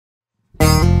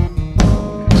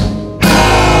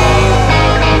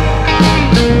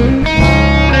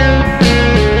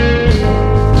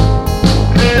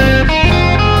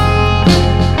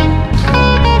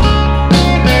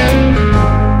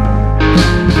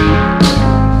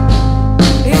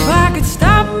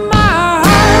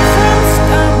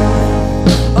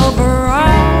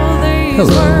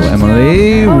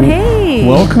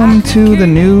Welcome to the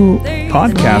new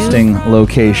podcasting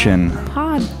location.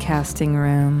 Podcasting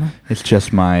room. It's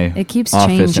just my It keeps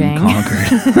office changing. in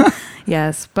Concord.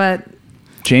 Yes, but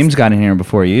James got in here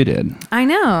before you did. I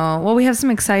know. Well, we have some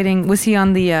exciting. Was he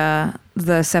on the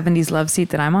 70s love seat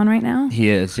that I'm on right now? He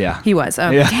is, yeah. He was. Oh,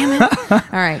 Yeah. damn it! All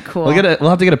right, cool. We'll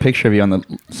have to get a picture of you on the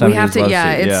 70s We have to. love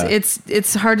Yeah, seat.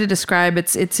 it's hard to describe.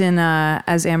 It's in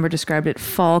as Amber described it,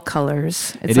 fall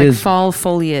colors. It's It like is. fall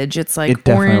foliage. It's like It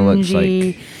definitely looks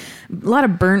orangey. A lot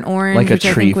of burnt orange, like a which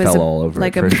I tree think was fell all over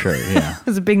like it, for sure, yeah. It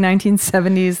was a big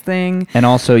 1970s thing. And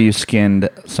also you skinned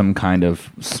some kind of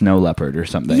snow leopard or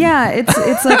something. Yeah,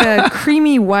 it's like a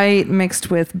creamy white mixed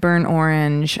with burnt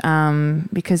orange.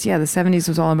 Because the 70s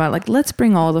was all about like let's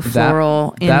bring all the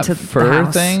floral into that fur the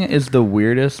house. thing is the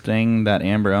weirdest thing that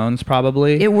Amber owns,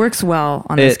 probably. It works well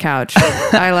on this couch.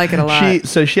 I like it a lot.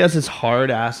 She has this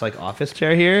hard ass like office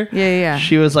chair here. Yeah.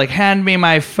 She was like, "Hand me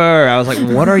my fur." I was like,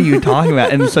 "What are you talking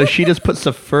about?" And so she just puts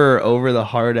the fur over the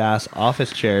hard ass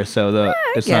office chair, so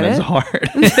it's not as hard.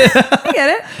 I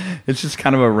get it. It's just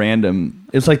kind of a random.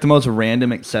 It's like the most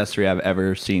random accessory I've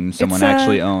ever seen someone It's,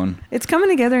 actually own. It's coming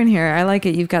together in here. I like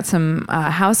it. You've got some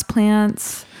house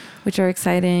plants, which are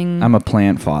exciting. I'm a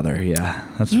plant father. Yeah,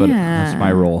 that's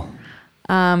my role.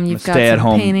 You've got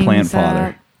stay-at-home some paintings plant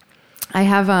father. I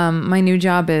have my new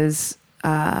job is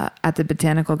at the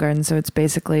botanical garden, so it's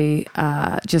basically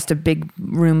just a big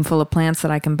room full of plants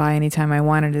that I can buy anytime I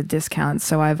want at a discount.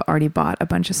 So I've already bought a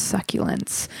bunch of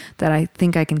succulents that I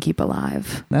think I can keep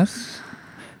alive. That's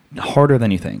harder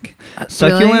than you think.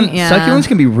 Really? Yeah. Succulents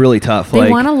can be really tough. They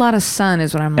want a lot of sun,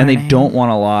 is what I'm and learning. they don't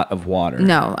want a lot of water.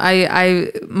 No,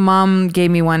 Mom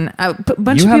gave me one. A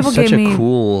bunch You of have people such gave a me.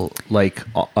 cool, like,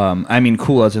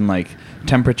 cool as in like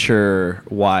temperature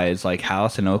wise, like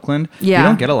house in Oakland. Yeah. You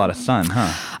don't get a lot of sun,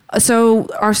 huh? So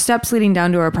our steps leading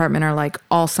down to our apartment are like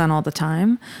all sun all the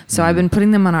time. So I've been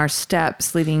putting them on our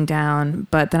steps leading down,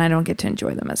 but then I don't get to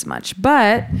enjoy them as much.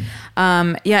 But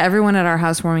everyone at our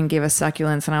housewarming gave us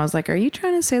succulents, and I was like, "Are you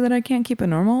trying to say that I can't keep a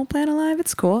normal plant alive?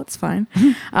 It's cool, it's fine."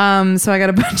 So I got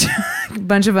a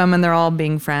bunch of them, and they're all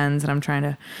being friends, and I'm trying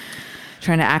to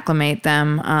acclimate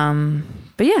them.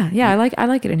 But I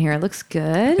like it in here. It looks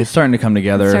good. It's starting to come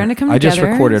together. I just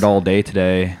together. recorded all day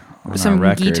today on Some our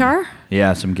record. guitar?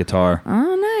 Yeah, some guitar.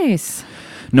 Oh, nice.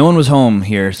 No one was home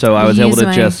here, so I was able to Use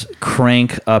my- just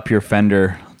crank up your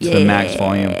Fender to the max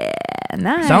volume.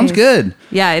 Nice. Sounds good.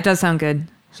 Yeah, it does sound good.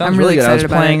 Sounds I'm really good. I was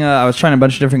excited about playing. it. I was trying a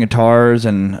bunch of different guitars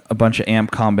and a bunch of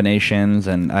amp combinations,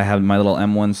 and I have my little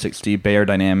M160 Bayer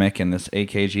Dynamic and this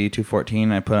AKG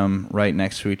 214. I put them right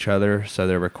next to each other, so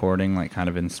they're recording like kind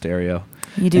of in stereo.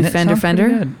 You do And it Fender sounds pretty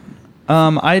Fender?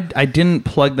 good. I didn't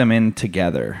plug them in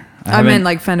together. I meant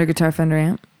like Fender guitar, Fender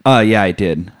amp. Yeah, I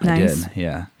did. Nice. I did.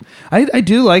 Yeah, I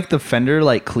do like the Fender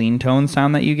like clean tone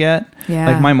sound that you get. Yeah.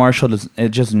 Like my Marshall it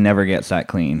just never gets that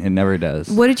clean. It never does.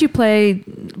 What did you play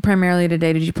primarily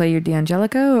today? Did you play your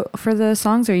D'Angelico for the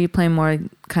songs, or are you playing more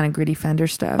kind of gritty Fender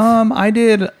stuff? I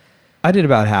did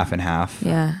about half and half.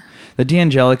 Yeah. The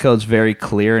D'Angelico is very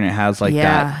clear, and it has like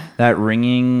that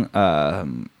ringing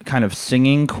kind of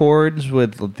singing chords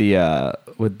with the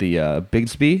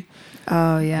Bigsby.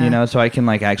 Oh yeah. You know, so I can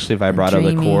like actually vibrato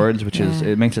the Dreamy. chords, which is Yeah.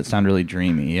 it makes it sound really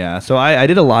dreamy. Yeah. So I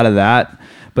did a lot of that,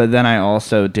 but then I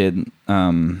also did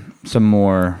some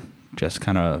more just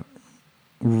kind of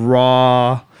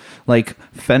raw like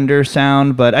Fender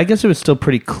sound, but I guess it was still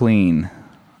pretty clean.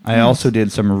 I also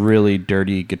did some really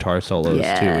dirty guitar solos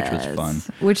too, which was fun.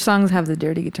 Which songs have the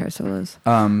dirty guitar solos?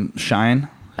 Shine.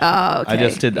 Oh, okay. I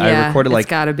just did. Yeah, I recorded it's like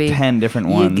gotta be. 10 different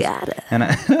ones. You got it. And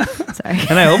I Sorry.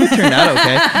 and I hope it turned out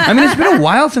okay. I mean, it's been a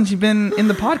while since you've been in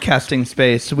the podcasting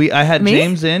space. I had Me?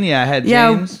 James in. Yeah, I had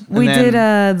Yeah, James. we and did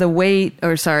then- the wait,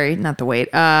 or sorry, not the wait.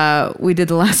 We did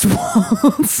the last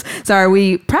waltz. Sorry,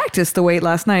 we practiced the wait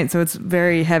last night, so it's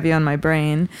very heavy on my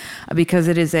brain because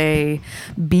it is a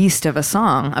beast of a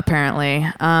song. Apparently,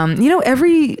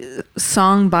 every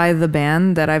song by the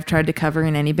band that I've tried to cover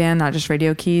in any band, not just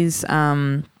Radio Keys.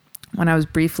 When I was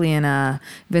briefly in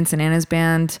Vince and Anna's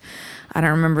band, I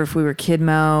don't remember if we were Kid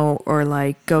Mo or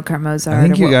like Go Kart Mozart. I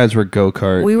think or you what- guys were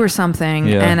go-kart. We were something,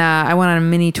 Yeah. and I went on a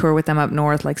mini tour with them up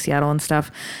north, like Seattle and stuff.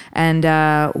 And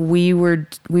we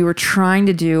were trying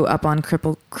to do Up on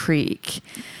Cripple Creek.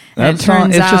 And That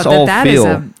song, it's just all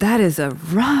feel. that is a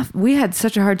rough. We had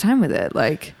such a hard time with it.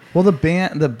 Like, Well, the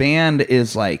band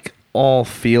is like all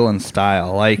feel and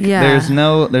style. Like Yeah. there's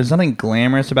nothing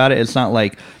glamorous about it. It's not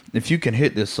like if you can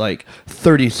hit this like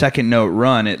 30-second note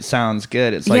run, it sounds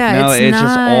good. It's like Yeah, no, it's it's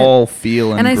just not- all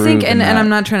feel and and I think, groove and that. I'm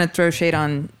not trying to throw shade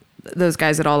on those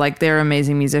guys at all. Like, they're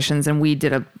amazing musicians, and we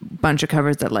did a bunch of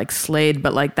covers that like slayed,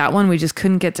 but like that one we just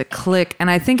couldn't get to click.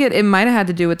 And I think it might have had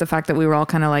to do with the fact that we were all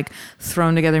kind of like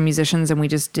thrown together musicians, and we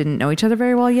just didn't know each other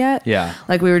very well yet. Yeah.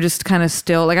 Like, we were just kind of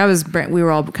still like we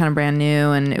were all kind of brand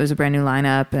new, and it was a brand new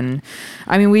lineup. And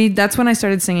I mean, that's when I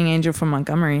started singing Angel from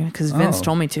Montgomery, because Vince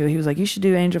told me to. He was like, you should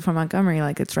do Angel from Montgomery,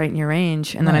 like it's right in your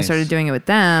range. And then I started doing it with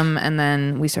them, and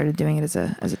then we started doing it as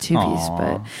a two-piece.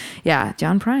 But yeah,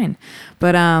 John Prine.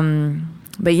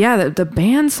 But yeah, the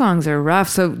band songs are rough.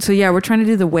 So yeah, we're trying to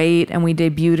do The Wait, and we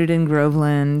debuted it in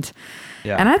Groveland.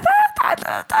 Yeah. And I thought it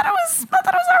was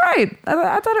all right.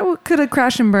 I thought it could have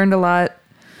crashed and burned a lot.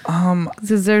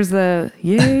 Because there's the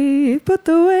put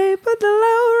the weight, put the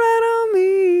load right on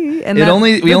me. And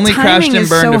we only crashed and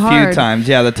burned a few times.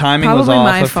 Yeah, the timing was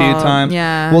off a few times.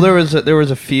 Yeah. Well, there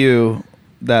was a few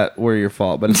that were your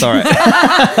fault, but it's all right.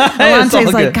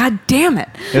 Alonte's like, God damn it.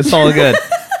 It's all good.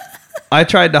 I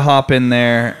tried to hop in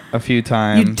there a few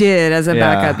times. You did, as a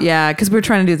backup. Yeah, because we were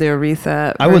trying to do the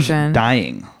Aretha version. I was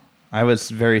dying. I was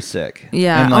very sick.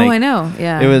 Yeah. And I know.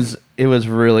 Yeah. It was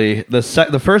really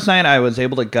the first night I was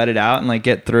able to gut it out and like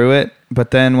get through it,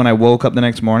 but then when I woke up the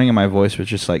next morning and my voice was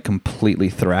just like completely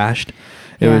thrashed,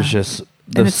 it was just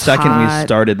the second we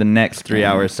started the next 3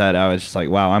 hour set, I was just like,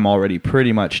 wow, I'm already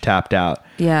pretty much tapped out.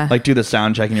 Yeah. Like, do the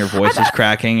sound check and your voice is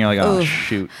cracking. You're like, oh,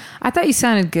 shoot. I thought you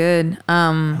sounded good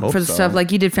for the stuff.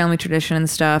 Like, you did Family Tradition and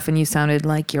stuff, and you sounded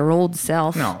like your old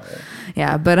self. No.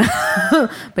 Yeah, but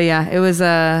yeah, it was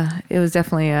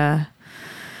definitely a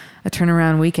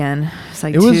turnaround weekend. It's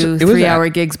like 2-3 hour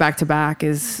gigs back to back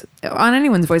is on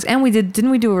anyone's voice. And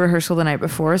didn't we do a rehearsal the night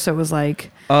before? So it was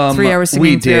like 3 hours singing.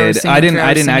 We did. I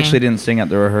didn't sing at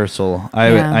the rehearsal.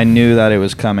 I knew that it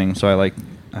was coming, so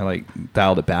I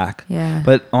dialed it back. Yeah.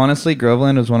 But honestly,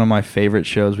 Groveland was one of my favorite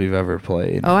shows we've ever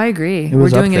played. Oh, I agree. We're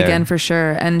doing it again for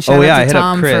sure. And shout out to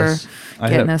Tom for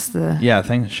getting us the... Yeah,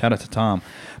 shout out to Tom.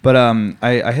 But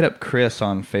I hit up Chris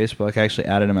on Facebook. I actually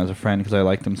added him as a friend because I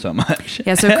liked him so much.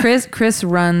 Yeah, so Chris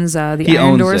runs the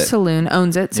Iron Door Saloon.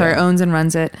 Owns and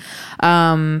runs it.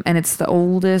 And it's the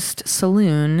oldest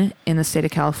saloon in the state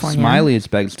of California. Smiley's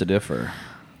begs to differ.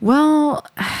 Well,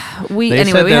 we had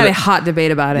a hot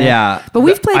debate about it. Yeah, but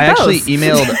we've played both.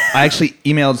 I actually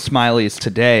emailed Smiley's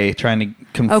today trying to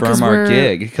confirm our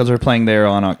gig because we're playing there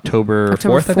on October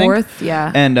 4th, I think.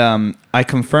 Yeah. And I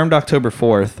confirmed October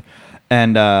 4th,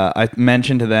 and I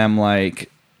mentioned to them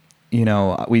like, you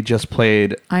know, we just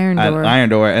played Iron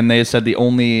Door, and they said the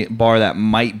only bar that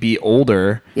might be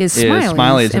older is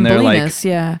Smiley's, and they're Bolinas,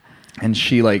 like, and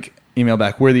she like emailed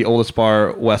back, we're the oldest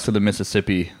bar west of the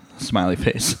Mississippi. Smiley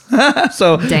face.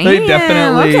 So they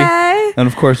definitely, and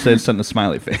of course they sent a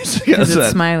smiley face because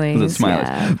it's Smiley's.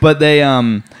 Yeah. But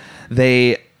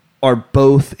they are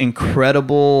both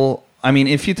incredible. I mean,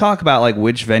 if you talk about like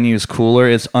which venue is cooler,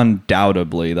 it's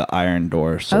undoubtedly the Iron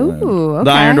Door Saloon. Oh, okay. The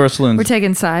Iron Door Saloon. We're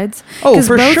taking sides. Oh,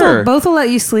 for sure. Both will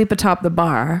let you sleep atop the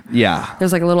bar. Yeah.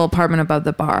 There's like a little apartment above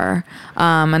the bar,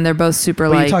 and they're both super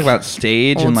like. You talk about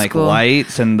stage and like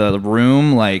lights and the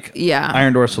room, like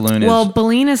Iron Door Saloon is. Well,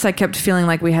 Bolinas, I kept feeling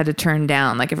like we had to turn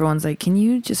down. Like everyone's like, "Can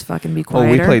you just fucking be quieter?"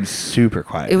 Oh, we played super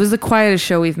quiet. It was the quietest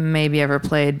show we've maybe ever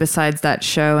played, besides that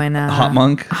show in Hot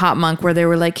Monk, where they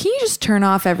were like, "Can you just turn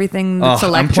off everything that's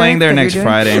electric?" I'm playing there next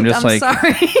Friday. I'm just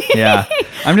sorry. Yeah.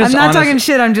 I'm not talking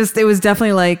shit. It was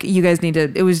definitely like, you guys need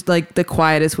to, it was like the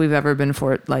quietest we've ever been I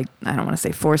don't want to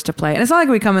say forced to play. And it's not like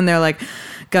we come in there like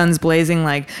guns blazing,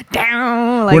 like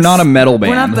down. Like, we're not a metal band.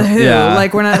 We're not the Who. Yeah.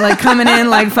 Like we're not like coming in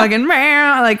like fucking,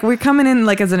 like we're coming in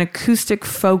like as an acoustic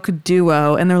folk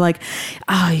duo. And they're like,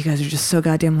 oh, you guys are just so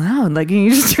goddamn loud. Like, you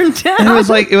just turn down. And it was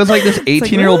like this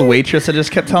 18-year-old waitress that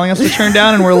just kept telling us to turn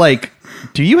down. And we're like,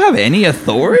 do you have any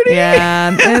authority?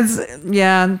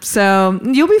 Yeah. So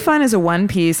you'll be fine as a one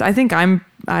piece. I think I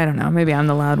don't know. Maybe I'm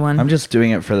the loud one. I'm just doing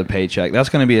it for the paycheck. That's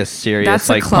going to be a serious That's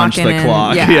like punch the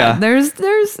clock. Yeah.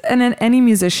 There's any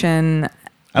musician.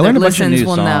 I learned a bunch of new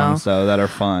songs though that are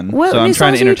fun. What so I'm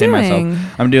trying to entertain myself. Doing?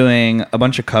 I'm doing a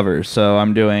bunch of covers. So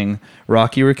I'm doing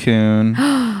Rocky Raccoon.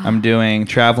 I'm doing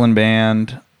Traveling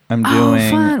Band. I'm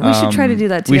doing. Fun. We should try to do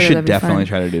that together. We should definitely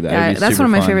try to do that. Yeah, that's one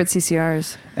of my favorite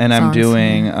CCRs. And I'm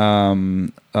doing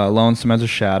Lonesome as a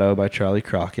Shadow by Charlie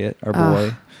Crockett, our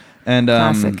boy. And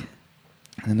classic.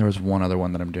 And there was one other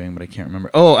one that I'm doing, but I can't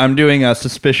remember. Oh, I'm doing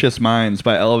Suspicious Minds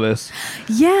by Elvis.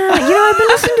 Yeah, I've been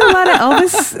listening to a lot of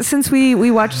Elvis since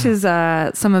we watched his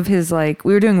some of his, like,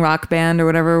 we were doing Rock Band or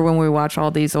whatever when we watch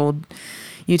all these old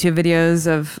YouTube videos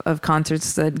of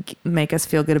concerts that make us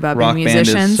feel good about Rock being Band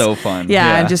musicians. is so fun.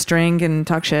 Yeah, and just drink and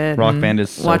talk shit. Rock and Band is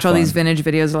so watch all these fun. vintage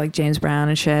videos of like James Brown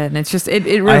and shit, and it's just it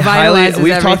We've revitalizes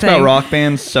everything. talked about Rock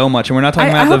Band so much, and we're not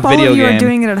talking I about hope the all video of you game. are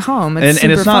doing it at home. It's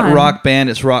and it's super not fun. Rock Band,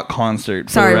 it's Rock Concert.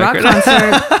 For Sorry, the Rock record.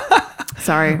 Concert.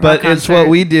 Sorry, But Rock it's what Concert.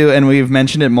 we do, and we've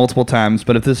mentioned it multiple times.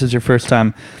 But if this is your first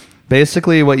time,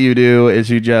 basically what you do is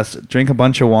you just drink a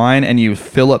bunch of wine and you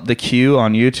fill up the queue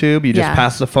on YouTube. You just Yeah.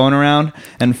 pass the phone around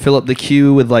and fill up the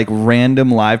queue with like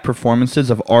random live performances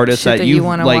of artists Shit that you you've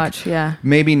want to like watch. Yeah.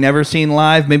 maybe never seen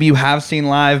live. Maybe you have seen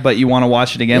live, but you want to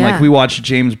watch it again. Yeah. Like we watched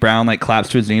James Brown like claps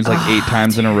to his knees like 8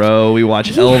 times in a row. We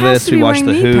watched He has Elvis. to We be watched The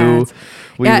wearing knee Who. pads.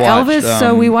 We Yeah, watched, Elvis.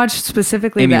 So we watched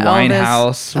specifically Amy the Elvis.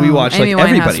 Winehouse. We watched Amy like Winehouse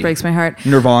everybody. breaks my heart.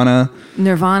 Nirvana.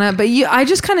 Nirvana, but I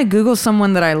just kind of Google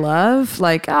someone that I love,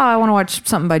 like, oh, I want to watch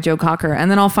something by Joe Cocker, and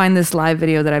then I'll find this live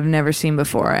video that I've never seen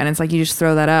before, and it's like you just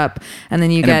throw that up, and then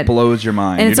you And get it blows your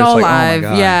mind. and You're it's just all like, oh my live,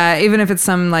 God. yeah. Even if it's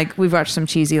some like we've watched some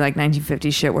cheesy like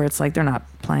 1950s shit where it's like they're not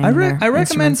playing. I their recommend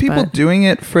instruments, people but- doing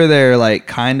it for their like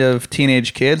kind of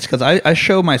teenage kids because I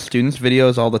show my students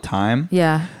videos all the time.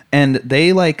 Yeah, And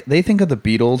they think of the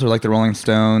Beatles or like the Rolling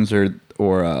Stones or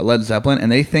Led Zeppelin,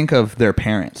 and they think of their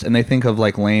parents and they think of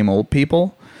like lame old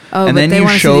people. Oh, and but then they you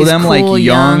wanna see show these them cool, like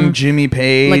young Jimmy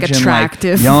Page like, and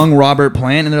attractive. like young Robert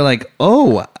Plant, and they're like,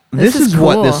 oh, this This is is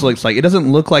what this cool. looks like. It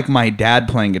doesn't look like my dad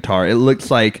playing guitar. It looks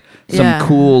like some Yeah.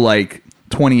 cool like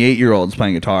 28-year-olds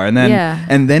playing guitar, and then Yeah.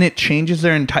 and then it changes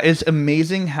their entire. It's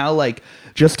amazing how like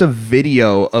just a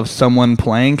video of someone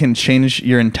playing can change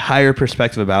your entire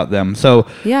perspective about them. So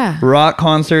Yeah. Rock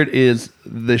Concert is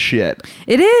the shit.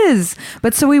 it is.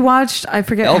 But so we watched. I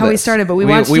forget how we Elvis. started, but we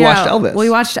We watched Elvis. We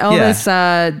watched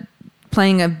Elvis.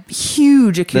 Playing a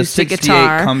huge acoustic 68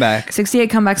 guitar, comeback. 68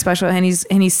 comeback special, and he's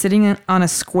sitting on a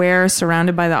square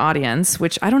surrounded by the audience,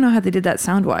 which I don't know how they did that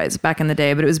sound wise back in the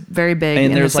day, but it was very big And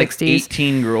in there's the like 60s.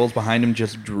 18 girls behind him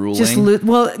just drooling.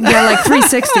 Well, yeah, like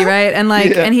 360, right? And like,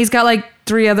 Yeah. and he's got like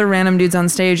 3 other random dudes on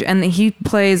stage, and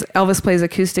Elvis plays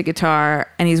acoustic guitar,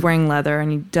 and he's wearing leather,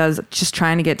 and he does Just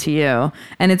Trying to Get to You,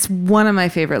 and it's one of my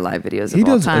favorite live videos of He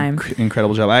all does time. an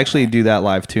incredible job. I actually do that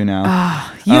live too now.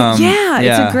 Yeah, it's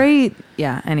yeah. a great,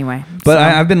 yeah. Anyway, But so-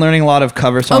 I've been learning a lot of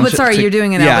cover songs. but sorry, you're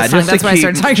doing an Elvis song. just to That's why I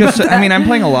started talking just, about that. I mean, I'm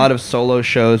playing a lot of solo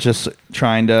shows, just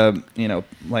trying to,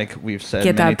 like we've said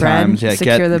Get many that bread, times,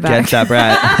 secure the bag. get that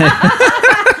bread.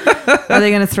 Are they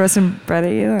gonna throw some bread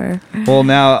at you or? Well,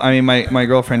 now I mean, my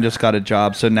girlfriend just got a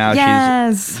job, so now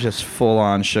Yes. she's just full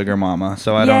on sugar mama.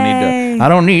 So Yay. I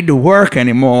don't need to work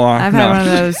anymore. I've had one of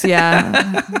those,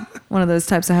 yeah, one of those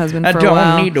types of husband I for a don't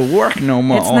while. need to work no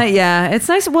more. It's not, yeah, it's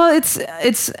nice. Well, it's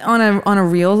on a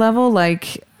real level,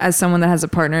 like as someone that has a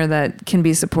partner that can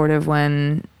be supportive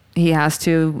when he has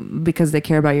to because they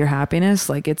care about your happiness.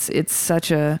 Like it's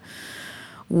such a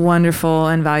wonderful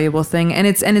and valuable thing, and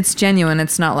it's genuine.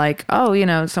 It's not like, oh,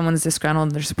 someone's disgruntled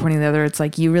and they're supporting the other. It's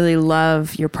like you really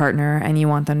love your partner and you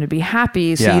want them to be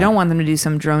happy, so Yeah. you don't want them to do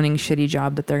some droning shitty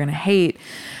job that they're gonna hate.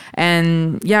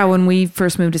 And yeah, when we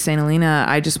first moved to St. Helena,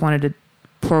 I just wanted to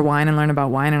pour wine and learn about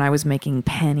wine, and I was making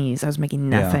pennies. I was making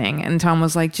nothing. And Tom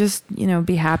was like, just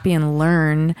be happy and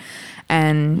learn.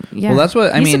 And yeah, Well, that's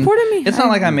what I he mean. supported me. It's not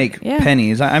like I make yeah.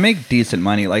 pennies. I make decent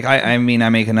money. Like I mean, I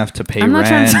make enough to pay I'm not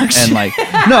trying rent to talk and shit. like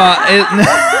no.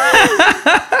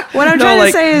 What I'm No, trying like-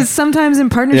 to say is sometimes in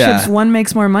partnerships, Yeah. one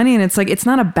makes more money, and it's like it's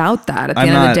not about that at the I'm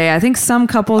end of not- the day. I think some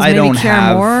couples I maybe don't care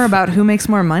have- more about who makes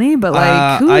more money, but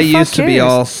like who the I fuck used to be cares?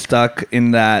 all stuck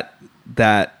in that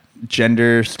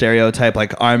gender stereotype.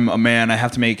 Like I'm a man, I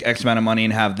have to make X amount of money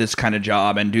and have this kind of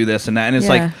job and do this and that. And it's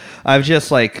Yeah.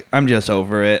 like I'm just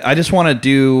over it. I just want to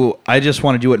do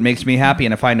what makes me happy.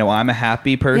 And if I know I'm a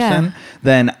happy person, Yeah.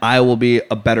 then I will be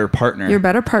a better partner. You're a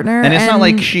better partner, And it's not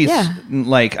like she's yeah.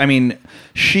 like, I mean,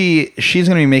 she's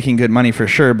going to be making good money for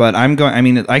sure, but I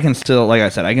can still, like I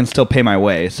said, I can still pay my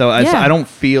way. So Yeah. I don't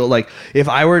feel like if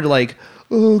I were to like,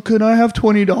 oh, could I have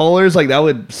 $20? Like that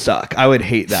would suck. I would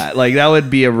hate that. Like that would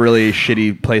be a really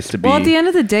shitty place to be. Well, at the end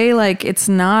of the day, like it's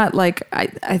not like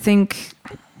I think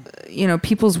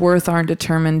people's worth aren't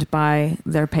determined by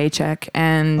their paycheck,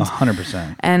 and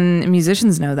 100%. and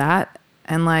musicians know that,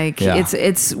 and like Yeah.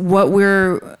 it's what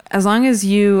as long as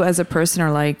you as a person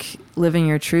are like living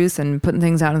your truth and putting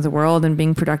things out into the world and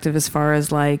being productive as far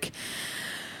as like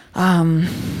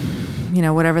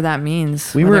whatever that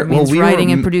means. Whether it means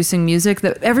writing and producing music,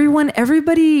 that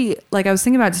everybody, like I was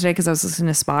thinking about it today because I was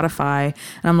listening to Spotify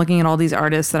and I'm looking at all these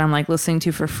artists that I'm like listening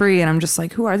to for free, and I'm just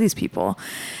like, who are these people?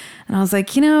 And I was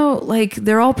like, like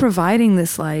they're all providing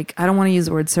this, like, I don't want to use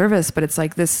the word service, but it's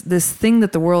like this thing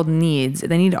that the world needs.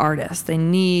 They need artists. They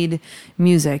need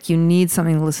music. You need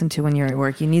something to listen to when you're at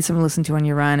work. You need something to listen to when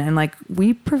you run. And like,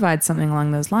 we provide something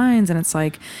along those lines. And it's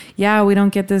like, yeah, we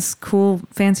don't get this cool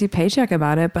fancy paycheck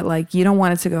about it, but like, you don't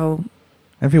want it to go.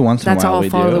 Every once in a That's while all we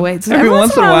follow do. the way. So every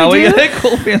once in a while we get a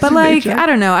cool fancy But like, paycheck. I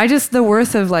don't know. I just, the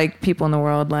worth of like people in the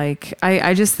world, like,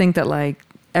 I just think that like,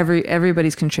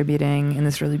 everybody's contributing in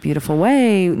this really beautiful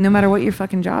way, no matter what your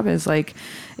fucking job is. Like,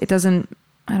 it doesn't,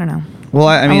 I don't know. Well,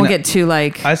 I mean, won't get too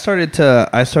like, I started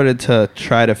to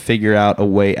try to figure out a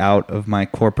way out of my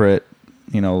corporate,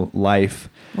 life.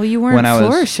 well, you weren't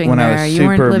flourishing when there. I was You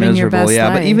weren't super living your miserable. best Yeah,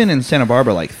 life. but even in Santa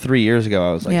Barbara, like 3 years ago,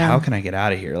 I was like, Yeah. how can I get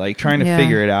out of here? Like trying to Yeah.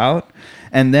 figure it out.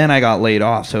 And then I got laid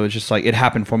off. So it was just like, it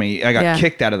happened for me. I got Yeah.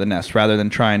 kicked out of the nest rather than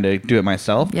trying to do it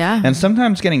myself. Yeah. And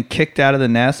sometimes getting kicked out of the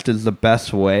nest is the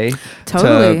best way.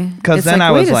 Totally. Because It's then like,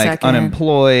 I was wait a like second.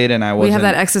 unemployed and I wasn't. we have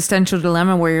that existential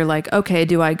dilemma where you're like, okay,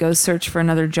 do I go search for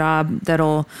another job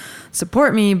that'll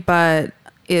support me, but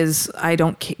I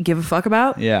don't give a fuck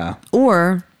about? Yeah.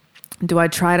 Or do I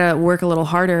try to work a little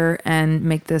harder and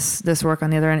make this work on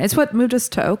the other end? It's what moved us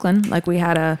to Oakland. Like we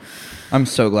had I'm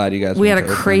so glad you guys we went had a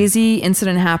to Oakland. crazy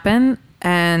incident happen,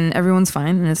 and everyone's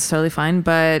fine and it's totally fine,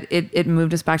 but it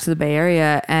moved us back to the Bay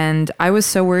Area. And I was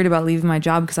so worried about leaving my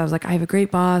job because I was like, I have a great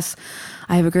boss,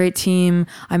 I have a great team,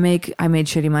 I made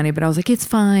shitty money, but I was like, it's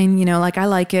fine, like I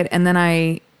like it. And then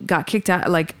I got kicked out.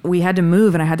 Like we had to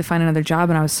move and I had to find another job,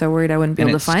 and I was so worried I wouldn't be And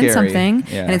able to it's find scary. something.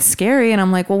 Yeah. And it's scary. And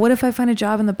I'm like, well, what if I find a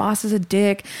job and the boss is a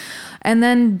dick? And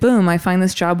then boom, I find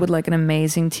this job with like an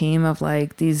amazing team of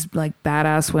like these like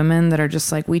badass women that are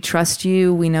just like, we trust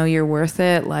you, we know you're worth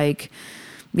it. Like,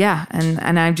 yeah.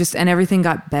 And everything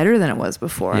got better than it was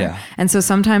before. Yeah. And so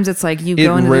sometimes it's like you It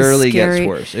go into rarely this scary, gets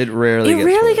worse. It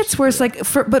rarely gets worse. Like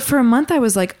but for a month I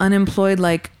was like unemployed,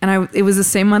 like, and it was the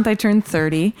same month I turned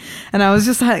 30, and I was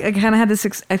just, I kind of had this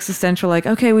existential, like,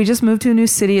 okay, we just moved to a new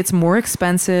city. It's more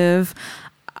expensive.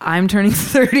 I'm turning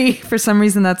 30 for some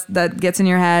reason. That gets in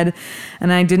your head,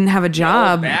 and I didn't have a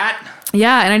job.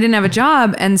 Yeah, and I didn't have a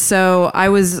job, and so I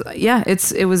was,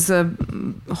 it was a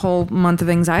whole month of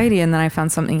anxiety, and then I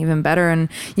found something even better. And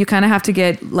you kind of have to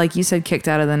get, like you said, kicked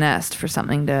out of the nest for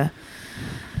something to.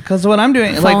 Because what I'm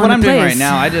doing, fall like what into I'm doing place. right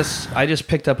now, I just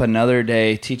picked up another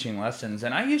day teaching lessons,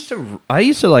 and I used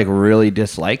to like really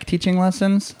dislike teaching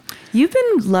lessons You've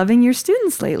been loving your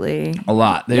students lately. a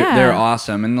lot. Yeah. They're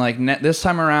awesome, and like this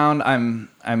time around,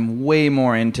 I'm way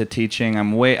more into teaching.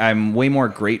 I'm way more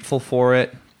grateful for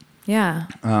it. Yeah.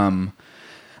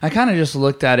 I kind of just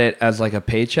looked at it as like a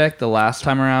paycheck the last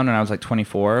time around when I was like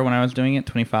 24 when I was doing it,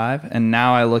 25, and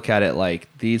now I look at it like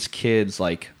these kids,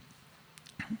 like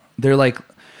they're like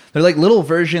little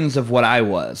versions of what I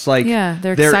was. Like, Yeah,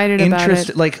 they're excited about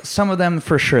it. Like some of them,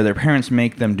 for sure, their parents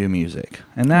make them do music,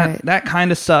 and that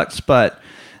kind of sucks. But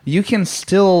you can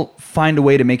still find a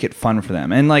way to make it fun for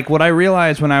them. And like what I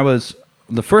realized when I was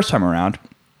the first time around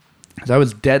is I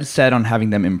was dead set on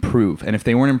having them improve, and if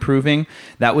they weren't improving,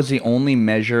 that was the only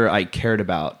measure I cared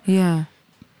about. Yeah.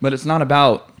 But it's not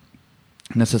about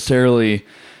necessarily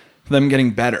them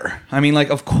getting better. I mean, like,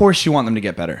 of course you want them to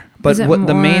get better. But Is it what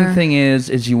the main more- thing is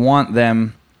you want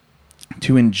them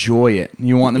to enjoy it.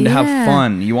 You want them to have Yeah.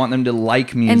 fun. You want them to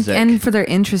like And music. and for their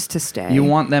interest to stay. You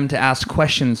want them to ask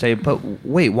questions, say, but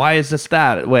wait, why is this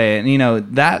that way?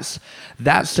 And,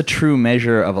 that's the true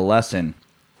measure of a lesson.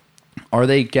 Are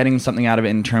they getting something out of it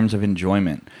in terms of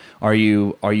enjoyment? Are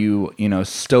you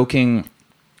stoking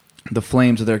the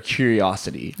flames of their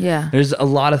curiosity? Yeah. There's a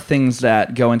lot of things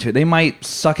that go into it. They might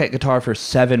suck at guitar for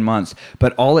 7 months,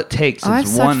 but all it takes I've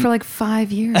is sucked one. for like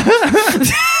 5 years.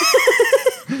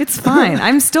 It's fine.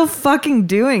 I'm still fucking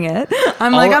doing it.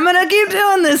 I'm like, I'm gonna keep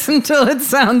doing this until it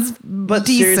sounds But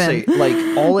decent. seriously,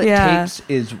 like all it Yeah. takes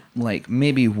is like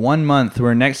maybe 1 month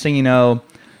where next thing you know,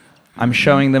 I'm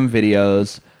showing them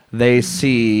videos. They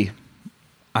see,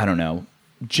 I don't know,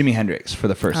 Jimi Hendrix for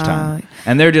the first time.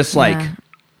 And they're just like, yeah.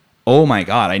 oh my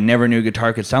God, I never knew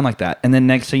guitar could sound like that. And then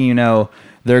next thing you know,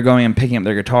 they're going and picking up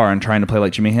their guitar and trying to play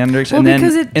like Jimi Hendrix. Well, And then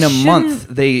because it in a month,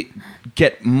 shouldn't- they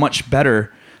get much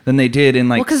better than they did in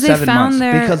like Well, 'cause they 7 months. found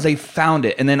their- Because they found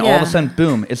it. And then all of Yeah. a sudden,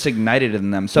 boom, it's ignited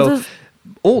in them. So Well, those-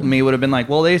 old me would have been like,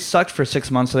 well, they sucked for 6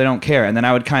 months, so they don't care. And then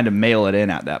I would kind of mail it in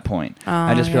at that point.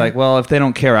 I'd just be yeah. like, well, if they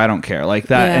don't care, I don't care. Like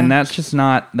that. Yeah. And that's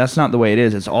not the way it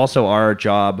is. It's also our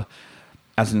job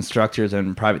as instructors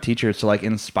and private teachers to like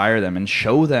inspire them and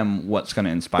show them what's going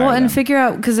to inspire Well, them. and figure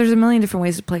out, because there's a million different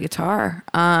ways to play guitar.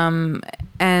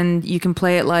 And you can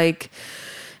play it like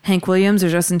Hank Williams or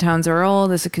Justin Townes Earl,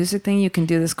 this acoustic thing, you can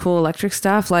do this cool electric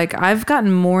stuff. Like I've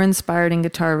gotten more inspired in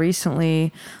guitar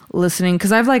recently listening,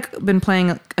 because I've like been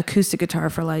playing acoustic guitar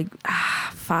for like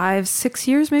 5-6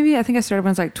 years maybe. I think I started when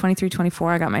I was like 23,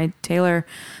 24. I got my Taylor,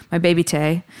 my baby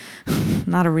Tay,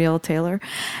 not a real Taylor.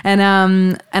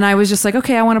 And I was just like,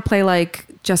 okay, I want to play like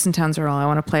Justin Townes Earl. I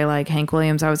want to play like Hank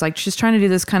Williams. I was like just trying to do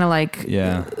this kind of like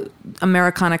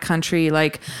Americana country,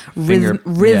 like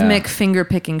rhythmic finger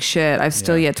picking shit. I've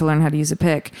still yet to learn how to use a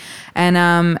pick. And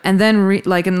then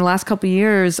like in the last couple of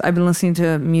years, I've been listening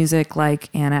to music like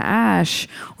Anna Ash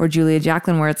or Julia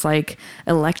Jacklin, where it's like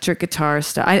electric guitar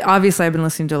stuff. Obviously I've been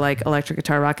listening to like electric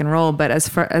guitar rock and roll, but as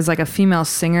far as like a female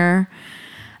singer,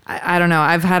 I don't know.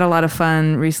 I've had a lot of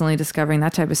fun recently discovering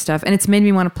that type of stuff, and it's made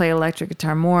me want to play electric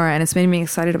guitar more, and it's made me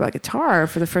excited about guitar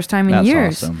for the first time in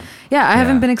years. Awesome. Yeah, I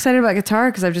haven't been excited about guitar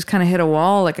because I've just kind of hit a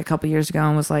wall like a couple years ago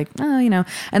and was like, oh, you know.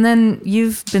 And then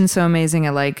you've been so amazing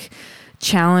at like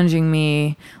challenging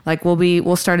me. Like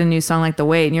we'll start a new song like The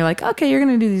Wait, and you're like, okay, you're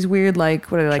gonna do these weird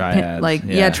like what are they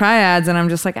like triads, and I'm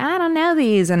just like, I don't know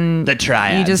these, and the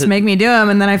triads. You just make me do them,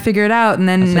 and then I figure it out, and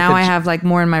then now I have like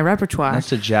more in my repertoire.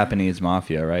 That's the Japanese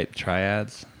mafia, right?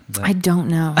 Triads. I don't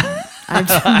know. I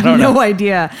have no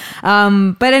idea.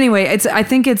 But anyway, I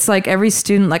think it's like every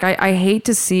student. Like I hate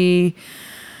to see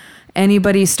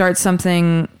anybody start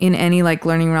something in any like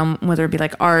learning realm, whether it be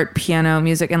like art, piano,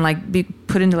 music, and like be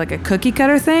put into like a cookie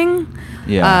cutter thing.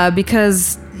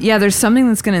 Because there's something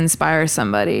that's going to inspire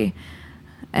somebody,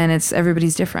 and it's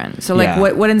everybody's different. So like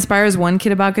what inspires one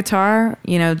kid about guitar,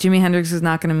 you know, Jimi Hendrix is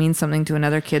not going to mean something to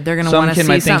another kid. They're going to want to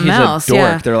see something else. Dork.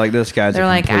 Yeah. They're like, this guy's a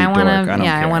complete dork.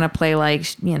 I want to play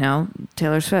like, you know,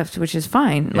 Taylor Swift, which is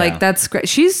fine. Like that's great.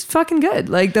 She's fucking good.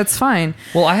 Like that's fine.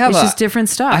 Well, it's just different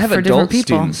stuff. I have for adult different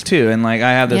people. students too, and like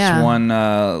I have this one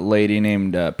lady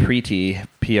named Preeti,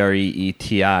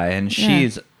 Preeti, and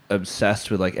she's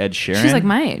obsessed with like Ed Sheeran. She's like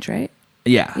my age, right?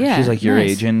 Yeah, she's like your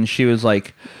age, and she was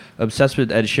like obsessed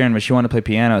with Ed Sheeran, but she wanted to play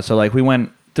piano. So like we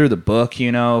went through the book,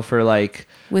 you know, for like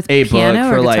with a piano book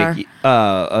for or like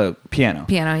guitar? Piano.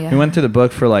 Piano, yeah. We went through the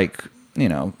book for like, you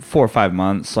know, 4 or 5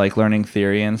 months, like learning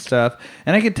theory and stuff.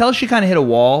 And I could tell she kind of hit a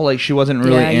wall. Like she wasn't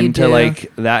really into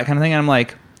like that kind of thing. And I'm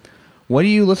like, what do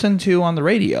you listen to on the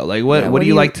radio? Like what do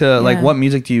you like to like? What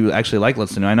music do you actually like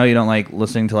listening to? I know you don't like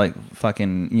listening to like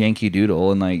fucking Yankee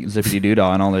Doodle and like Zippity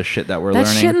Doodah and all this shit that we're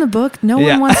learning. That shit in the book, no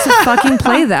one wants to fucking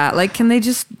play that. Like, can they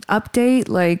just update?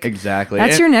 Like, exactly.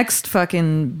 That's your next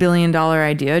fucking $1 billion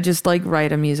idea. Just like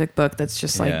write a music book that's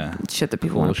just like shit that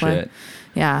people want to play. Shit.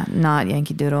 Yeah, not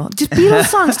Yankee Doodle. Just Beatles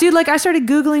songs, dude. Like I started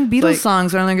Googling Beatles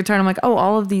songs when I learned guitar, and I'm like, oh,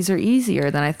 all of these are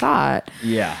easier than I thought.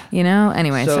 Yeah. You know?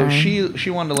 Anyway, so she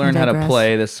wanted to learn how to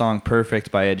play this song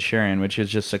Perfect by Ed Sheeran, which is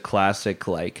just a classic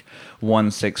like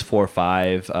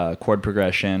 1-6-4-5 chord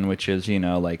progression, which is, you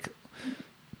know, like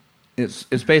it's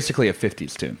basically a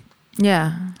 50s tune.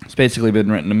 Yeah. It's basically been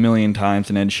written a million times,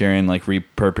 and Ed Sheeran like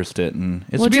repurposed it, and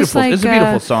it's beautiful. It's a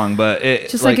beautiful song, but it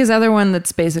just like his other one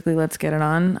that's basically Let's Get It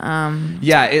On.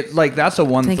 It like that's a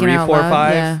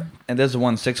 1-3-4-5, and this is a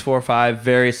 1-6-4-5.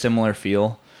 Very similar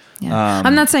feel. Yeah.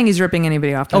 I'm not saying he's ripping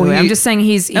anybody off. I'm just saying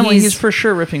he's for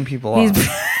sure ripping people off.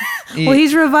 Well,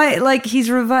 he's writing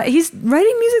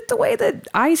music the way that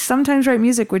I sometimes write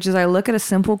music, which is I look at a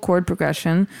simple chord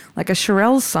progression, like a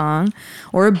Shirelles song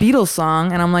or a Beatles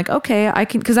song, and I'm like, okay, I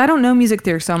can, because I don't know music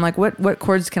theory, so I'm like, what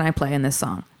chords can I play in this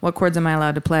song? What chords am I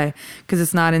allowed to play? Because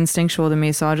it's not instinctual to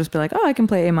me, so I'll just be like, oh, I can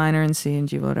play A minor and C and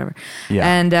G, whatever. Yeah.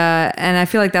 And I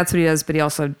feel like that's what he does, but he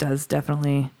also does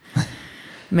definitely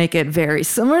make it very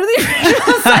similar to the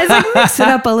original size. Like, mix it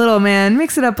up a little, man.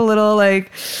 Mix it up a little.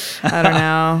 Like, I don't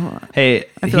know. Hey,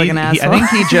 I feel like an asshole. I think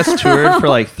he just toured for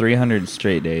like 300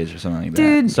 straight days or something like that.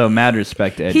 Dude, so mad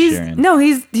respect to Ed Sheeran. No,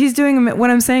 he's doing. What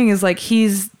I'm saying is like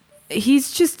he's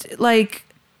just like.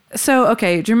 So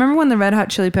okay, do you remember when the Red Hot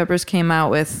Chili Peppers came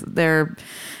out with their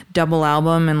double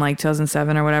album in like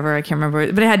 2007 or whatever? I can't remember,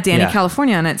 but it had Danny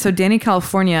California on it. So Danny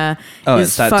California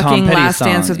is fucking Last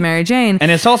Dance with Mary Jane,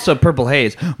 and it's also Purple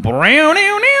Haze. It's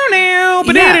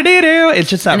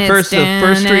just that the first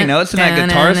 3 notes and that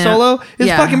guitar solo is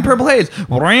fucking Purple Haze.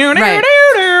 Right.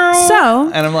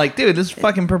 So, and I'm like, dude, this is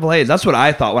fucking Purple Haze. That's what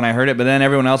I thought when I heard it, but then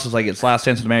everyone else was like, it's Last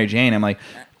Dance with Mary Jane. I'm like,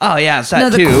 oh yeah, it's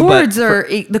that too.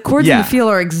 The chords and the feel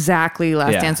are exactly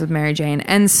Last Dance with Mary Jane,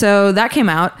 and so that came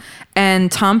out.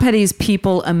 And Tom Petty's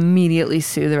people immediately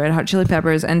sue the Red Hot Chili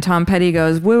Peppers. And Tom Petty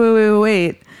goes,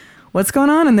 wait, what's going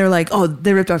on? And they're like, oh,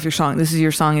 they ripped off your song. This is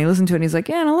your song. And he listened to it and he's like,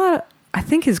 yeah, and I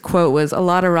think his quote was, a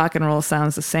lot of rock and roll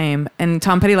sounds the same. And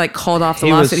Tom Petty like called off the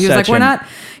lawsuit. He was like, we're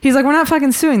not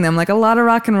fucking suing them. Like, a lot of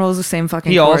rock and roll is the same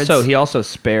fucking chords. He also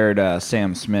spared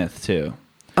Sam Smith too.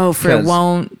 Oh, for 'Cause,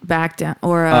 Won't Back Down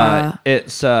or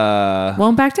it's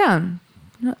Won't Back Down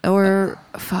or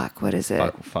fuck, what is it?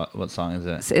 what song is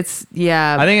it? It's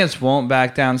yeah. I think it's Won't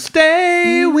Back Down.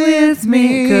 Stay with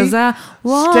me, because I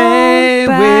won't Stay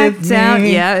back with down.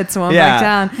 me. Yeah, it's Won't Back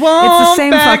Down. Won't It's the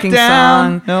same back fucking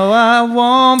down. song. No, I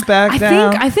won't back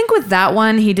down. I think with that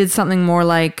one he did something more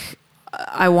like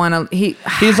I want to.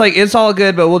 He's like, it's all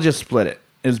good, but we'll just split it.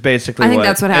 Is basically. I think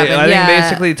that's what happened. I yeah. think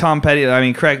basically Tom Petty. I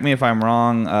mean, correct me if I'm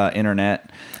wrong, internet.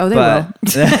 Oh, they will.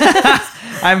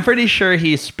 I'm pretty sure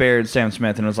he spared Sam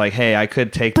Smith and was like, "Hey, I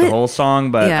could take the whole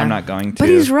song, but I'm not going to." But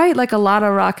he's right. Like a lot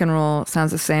of rock and roll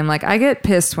sounds the same. Like I get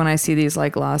pissed when I see these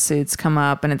like lawsuits come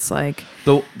up, and it's like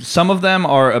some of them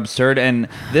are absurd, and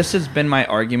this has been my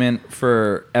argument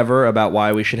forever about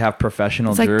why we should have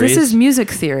professional it's juries. like this is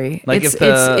music theory. Like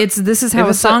it's this is how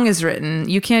a song is written.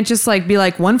 You can't just like be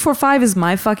like 145 is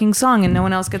my fucking song, and no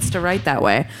one else gets to write that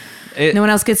way. No one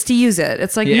else gets to use it.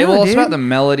 It's like, yeah, no, well, it's dude. about the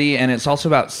melody and it's also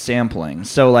about sampling.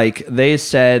 So, like, they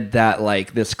said that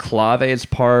like this claves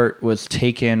part was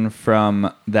taken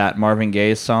from that Marvin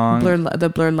Gaye song, the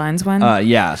Blurred Lines one.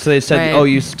 Yeah. So they said, Right. "Oh,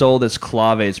 you stole this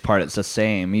claves part. It's the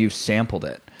same. You sampled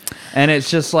it," and it's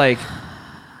just like.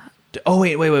 Oh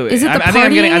wait! Is it the I think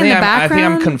I'm getting. partying in the I think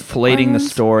I'm background conflating the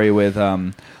ones? story with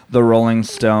the Rolling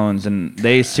Stones, and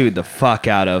they sued the fuck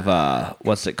out of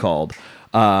what's it called?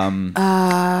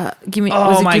 Give me. Oh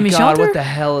was it my Give Me god! Shelter? What the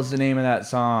hell is the name of that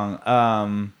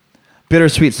song?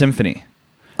 Bittersweet Symphony.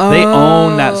 They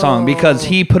own that song because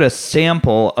he put a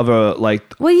sample of a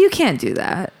like. Well, you can't do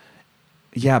that.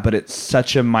 Yeah, but it's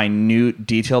such a minute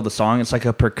detail of the song. It's like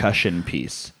a percussion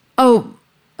piece. Oh,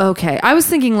 okay. I was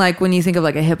thinking like when you think of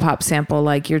like a hip hop sample,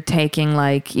 like you're taking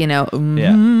like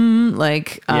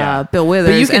like Yeah. Bill Withers,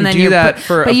 But you can and then do you're that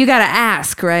for but a- you got to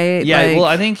ask, right? Yeah, Like, well,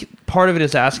 I think part of it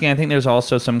is asking. I think there's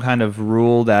also some kind of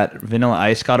rule that Vanilla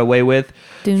Ice got away with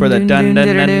for the dun dun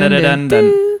dun dun dun dun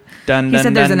dun He said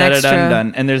dun there's dun an dun extra.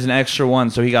 dun, and there's an extra one,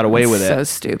 so he got away with so it.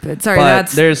 stupid. Sorry, But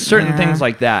that's there's certain things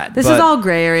like that. This but, is all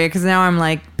gray area because now I'm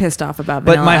like pissed off about.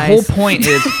 But Vanilla my Ice. whole point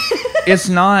is, it's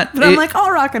not. But I'm like,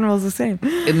 all rock and roll's the same.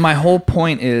 My whole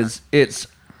point is, it's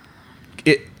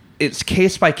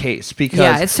case by case because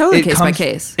Yeah, it's totally case by comes-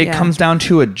 case. It Yeah. comes down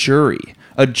to a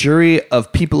jury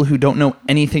of people who don't know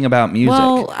anything about music.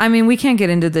 Well, I mean, we can't get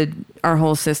into our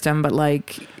whole system, but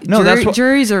like, No, that's what-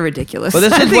 juries are ridiculous. But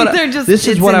this I is think what they're just, this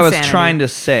is it's what I was insanity. trying to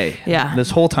say. Yeah.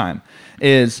 This whole time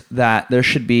is that there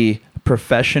should be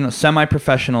professional,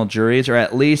 semi-professional juries, or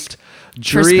at least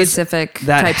juries specific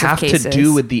that types of have to cases.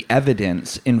 do with the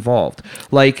evidence involved.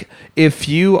 Like if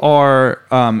you are,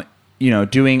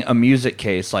 doing a music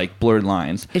case like Blurred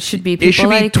Lines, It should be it should people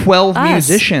be like 12 us.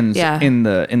 musicians Yeah. in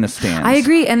the stands. I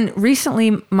agree. And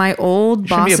recently, my old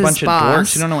Shouldn't be a boss's bunch of boss,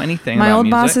 dorks who don't know anything my about old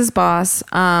music. boss's boss,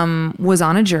 was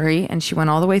on a jury, and she went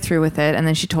all the way through with it, and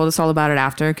then she told us all about it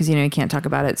after because you can't talk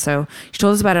about it. So she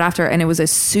told us about it after, and it was a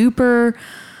super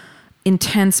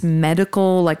intense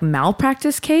medical like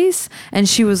malpractice case, and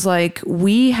she was like,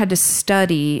 we had to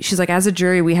study, she's like, as a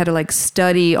jury we had to like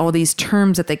study all these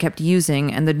terms that they kept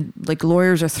using, and the like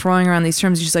lawyers are throwing around these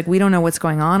terms. She's like, we don't know what's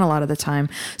going on a lot of the time.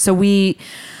 So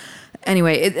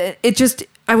it just,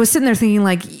 I was sitting there thinking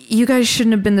like, you guys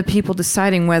shouldn't have been the people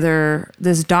deciding whether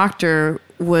this doctor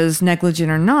was negligent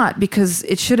or not, because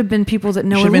it should have been people that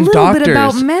know a should have little been bit about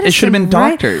doctors. medicine. It should have been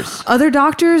right? doctors. Other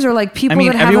doctors or like people I mean,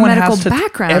 that have a everyone medical has to.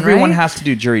 background. Everyone right? has to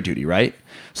do jury duty, right?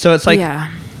 So it's like,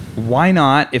 yeah. why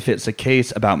not, if it's a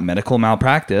case about medical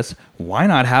malpractice, why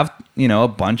not have, a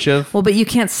bunch of... Well, but you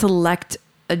can't select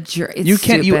a jury. It's you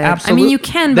can't, you stupid. absolutely... I mean, you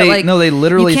can, but like... No, they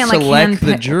literally you can't, like, select the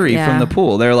handpick- jury yeah. from the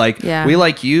pool. They're like, Yeah. we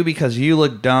like you because you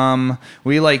look dumb.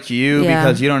 We like you Yeah.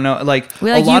 because you don't know... Like, We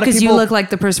a like you lot of because you people... look like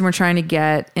the person we're trying to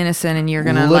get innocent, and you're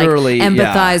gonna like Literally, yeah.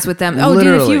 empathize with them. Oh, dude,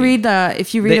 Literally.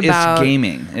 if you read about It's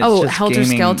gaming. It's just Helter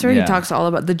gaming, Skelter, yeah. he talks all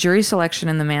about the jury selection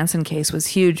in the Manson case was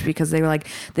huge because they were like,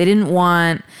 they didn't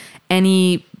want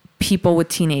any people with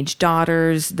teenage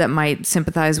daughters that might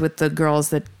sympathize with the girls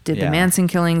that did Yeah. the Manson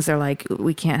killings. They're like,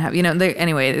 we can't have,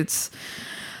 anyway,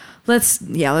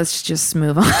 let's just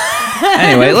move on.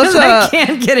 Anyway, let's... I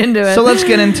can't get into it. So let's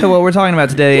get into what we're talking about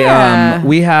today. Yeah.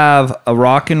 We have a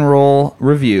rock and roll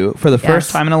review for the first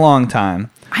Yes. time in a long time.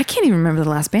 I can't even remember the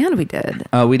last band we did.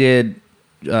 We did...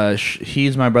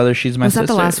 He's my brother, she's my Was sister.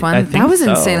 that the last one? I That think was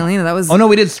in so. St. Helena. That was... Oh no,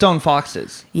 we did Stone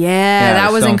Foxes. Yeah,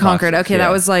 that was in Stone Concord. Foxes, Okay, yeah.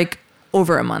 that was like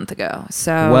over a month ago.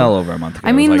 So Well over a month ago.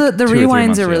 I It was mean, like the 2 or 3 rewinds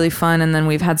months are ago. really fun, and then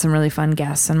we've had some really fun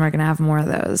guests, and we're gonna have more of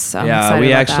those. So I'm Yeah, excited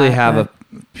we about actually that, have but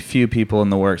a few people in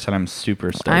the works that I'm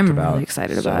super stoked I'm about. really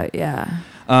excited So, about. Yeah.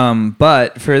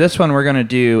 But for this one, we're going to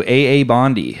do A.A.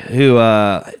 Bondi, who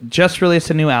just released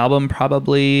a new album,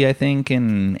 probably, I think,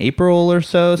 in April or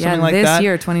so, something like that. This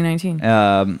year,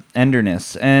 2019.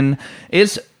 Enderness. And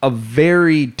it's a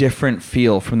very different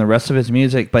feel from the rest of his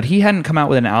music, but he hadn't come out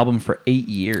with an album for 8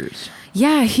 years.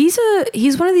 Yeah, he's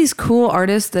one of these cool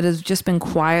artists that has just been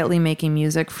quietly making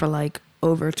music for like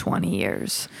over 20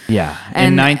 years. Yeah.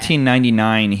 In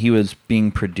 1999, he was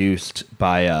being produced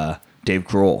by Dave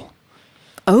Grohl.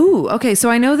 Oh, okay. So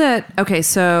I know that. Okay,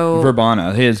 so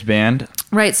Verbana, his band.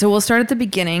 Right. So we'll start at the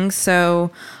beginning.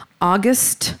 So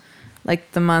August,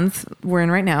 like the month we're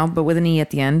in right now, but with an E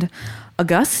at the end.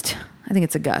 August. I think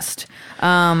it's August.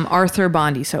 Arthur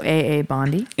Bondi. So A.A.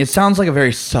 Bondi. It sounds like a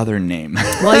very southern name.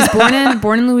 Well, he's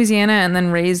born in Louisiana and then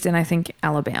raised in, I think,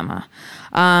 Alabama.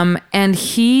 And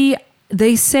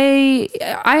they say,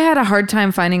 I had a hard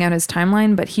time finding out his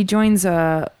timeline, but he joins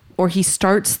or he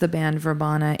starts the band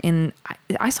Verbana in,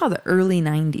 I saw the early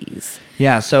 90s.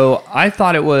 Yeah, so I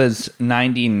thought it was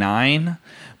 99,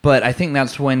 but I think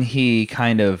that's when he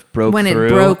kind of broke when through. It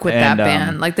broke with that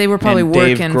band. Like they were probably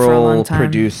working Dave for a long time.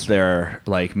 produced their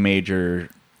like major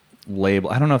label.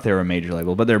 I don't know if they were a major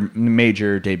label, but their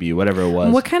major debut, whatever it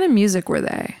was. What kind of music were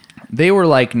they? They were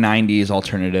like 90s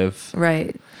alternative.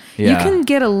 Right. Yeah. You can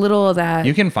get a little of that.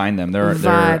 You can find them. They're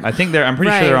I think I'm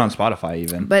pretty sure they're on Spotify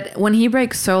even. But when he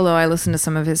breaks solo, I listen to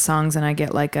some of his songs and I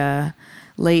get like a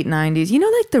late 90s. You know,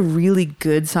 like the really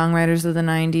good songwriters of the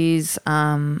 90s.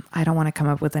 I don't want to come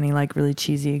up with any like really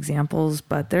cheesy examples,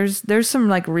 but there's some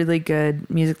like really good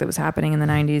music that was happening in the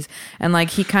 90s, and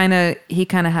like he kind of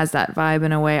has that vibe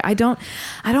in a way. I don't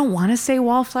want to say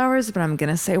Wallflowers, but I'm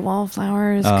gonna say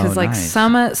Wallflowers because like nice.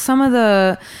 some of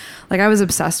the. Like I was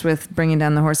obsessed with Bringing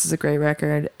Down the Horse is a great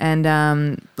record, and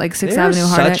like Sixth They're Avenue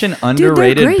Heartache. such an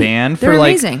underrated band for they're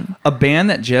like amazing. A band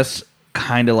that just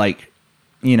kind of like,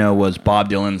 you know, was Bob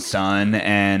Dylan's son,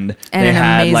 and they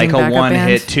had like a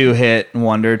one-hit, two-hit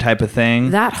wonder type of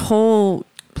thing. That whole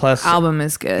plus album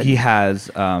is good. He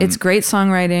has it's great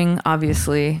songwriting,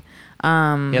 obviously. He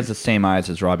has the same eyes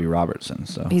as Robbie Robertson,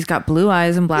 so he's got blue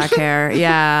eyes and black hair.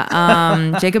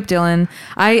 Yeah, Jacob Dylan.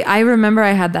 I remember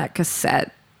I had that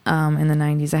cassette. In the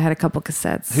 90s, I had a couple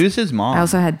cassettes. Who's his mom? I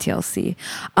also had TLC.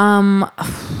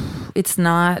 It's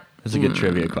not. It's a good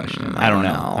trivia question. I don't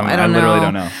know. I literally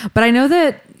don't know. But I know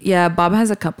that Bob has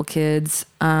a couple kids.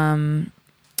 And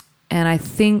I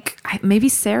think maybe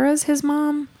Sarah's his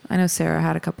mom. I know Sarah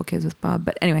had a couple kids with Bob,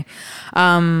 but anyway.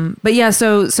 But yeah,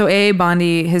 so A.A.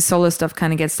 Bondi, his solo stuff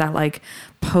kind of gets that like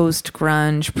post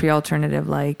grunge, pre-alternative,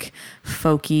 like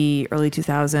folky early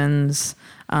 2000s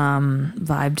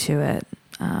vibe to it.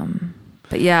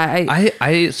 But yeah,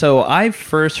 I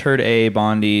first heard A.A.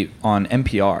 Bondi on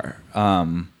NPR.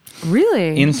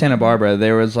 Really? In Santa Barbara,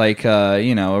 there was like a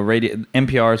radio.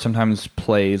 NPR sometimes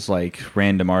plays like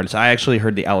random artists. I actually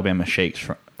heard the Alabama Shakes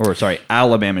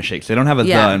Alabama Shakes. They don't have a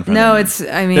the in front no, of them.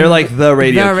 I mean, they're like the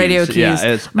radio keys. Yeah,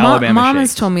 it's Alabama Mom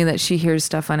Shakes. has told me that she hears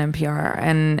stuff on NPR,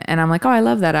 and I'm like, oh, I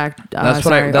love that act. That's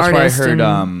why I heard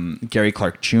Gary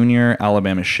Clark Jr.,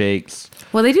 Alabama Shakes.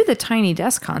 Well, they do the Tiny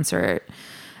Desk concert,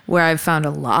 where I've found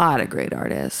a lot of great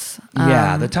artists.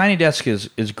 Yeah, the Tiny Desk is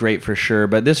great for sure.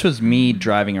 But this was me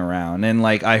driving around, and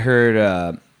like I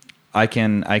heard, I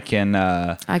can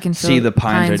see the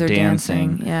pines are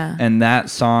dancing. Yeah, and that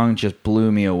song just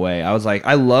blew me away. I was like,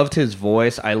 I loved his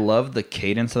voice. I loved the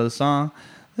cadence of the song.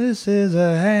 This is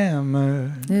a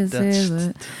hammer.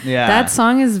 Yeah. That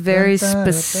song is very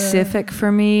specific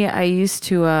for me. I used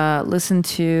to listen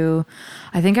to.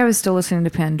 I think I was still listening to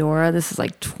Pandora. This is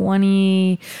like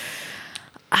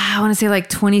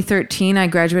 2013. I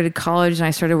graduated college and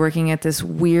I started working at this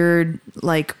weird,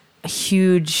 like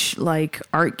huge, like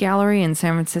art gallery in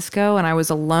San Francisco. And I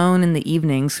was alone in the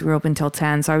evenings. We were open till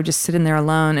 10. So I would just sit in there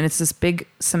alone. And it's this big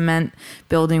cement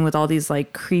building with all these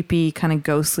like creepy kind of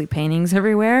ghostly paintings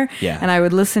everywhere. Yeah. And I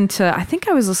would listen to, I think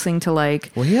I was listening to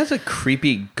like. Well, he has a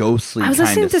creepy ghostly I was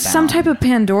listening to some type of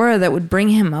Pandora that would bring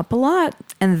him up a lot.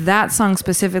 And that song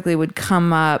specifically would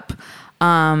come up.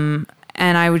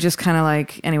 And I would just kind of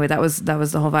like, anyway, that was the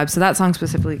whole vibe. So that song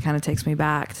specifically kind of takes me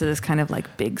back to this kind of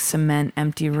like big cement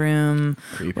empty room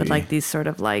Creepy. with like these sort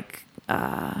of like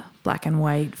black and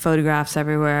white photographs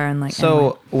everywhere. And like,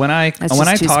 so anyway, when I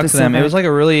talked to them, it was like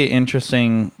a really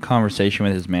interesting conversation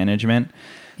with his management.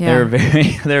 Yeah.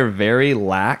 They're very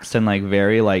lax and like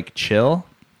very like chill.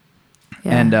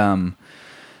 yeah. And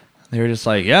they were just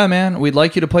like, yeah, man, we'd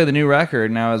like you to play the new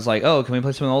record. And I was like, oh, can we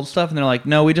play some of the old stuff? And they're like,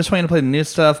 no, we just want you to play the new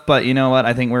stuff. But you know what?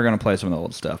 I think we're going to play some of the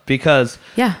old stuff. Because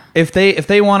if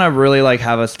they want to really like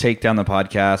have us take down the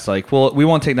podcast, like, we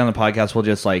won't take down the podcast. We'll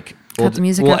just like cut the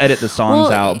music we'll out. edit the songs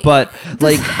Well, out. But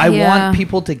like, I yeah. want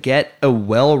people to get a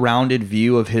well-rounded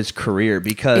view of his career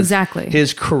because Exactly.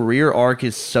 his career arc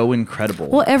is so incredible.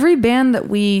 Well, every band that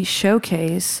we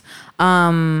showcase,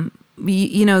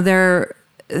 you know,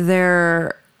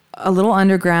 they're a little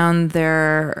underground.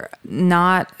 They're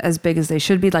not as big as they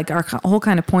should be. Like our whole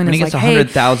kind of point When is he like, gets hey,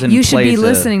 100,000 you should be plays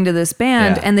listening to this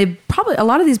band. Yeah. And they probably, a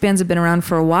lot of these bands have been around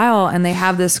for a while, and they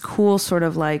have this cool sort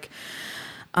of like,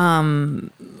 I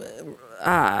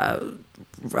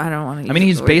don't want to. I mean,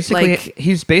 he's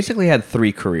basically had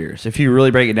 3 careers. If you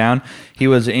really break it down, he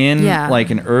was in Yeah.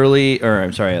 like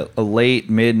a late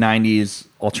mid '90s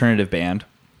alternative band.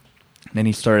 Then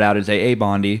he started out as A.A.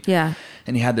 Bondy. Yeah.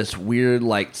 And he had this weird,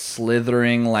 like,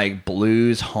 slithering, like,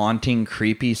 blues, haunting,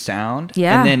 creepy sound.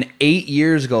 Yeah. And then 8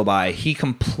 years go by. He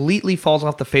completely falls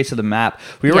off the face of the map.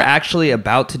 We were Yeah. actually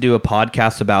about to do a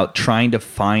podcast about trying to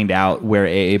find out where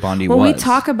A.A. Bondy Well, was. we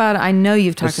talk about. I know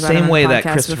you've the talked about it same on way the that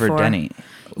podcast Christopher before. Denny,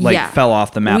 Yeah. fell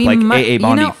off the map. We Like, might- A.A. you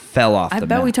Bondy know, fell off the map. I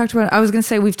bet we talked about. I was gonna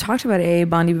say we've talked about A.A.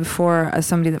 Bondy before as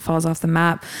somebody that falls off the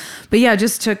map, but yeah,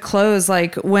 just to close,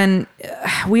 like when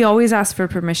we always ask for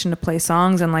permission to play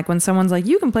songs, and like when someone's like,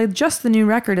 "You can play just the new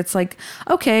record," it's like,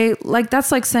 okay, like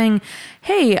that's like saying,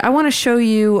 "Hey, I want to show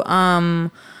you."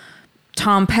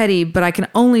 Tom Petty, but I can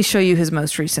only show you his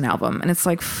most recent album. And it's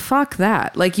like, fuck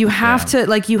that. Like you have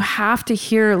to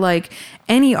hear like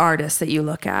any artist that you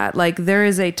look at, like there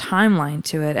is a timeline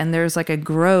to it and there's like a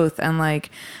growth. And like,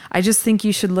 I just think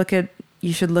you should look at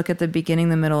the beginning,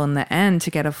 the middle and the end to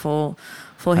get a full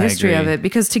history of agree. it.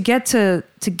 Because to get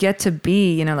to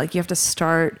be, you know, like you have to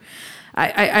start,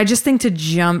 I just think to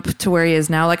jump to where he is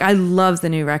now, like I love the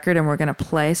new record and we're going to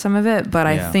play some of it, but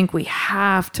I think we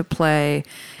have to play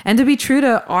and to be true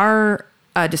to our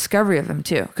discovery of him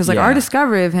too. Cause like our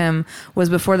discovery of him was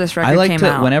before this record came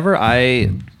out. Whenever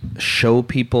I show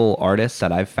people artists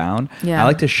that I've found, I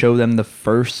like to show them the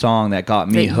first song that got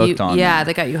me hooked on them. Yeah,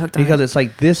 that got you hooked on because it. it's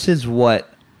like, this is what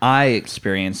I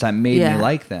experienced that made me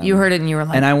like them. You heard it and you were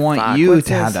like, and I want fuck, you what's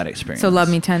to have this? that experience. So Love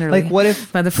Me Tenderly. Like what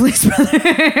if by the Fleece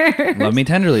Brothers. Love Me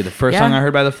Tenderly, the first song I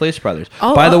heard by the Fleece Brothers.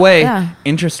 Oh, by the way, yeah.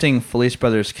 interesting Fleece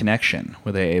Brothers connection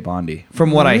with A.A. Bondy.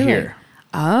 From what I hear.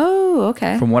 Oh,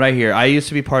 okay. From what I hear, I used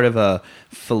to be part of a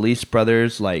Felice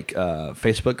Brothers like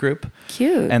Facebook group.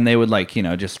 Cute. And they would like, you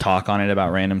know, just talk on it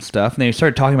about random stuff. And they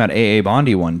started talking about A.A.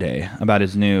 Bondy one day about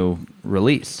his new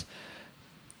release.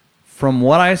 From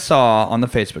what I saw on the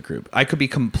Facebook group, I could be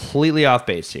completely off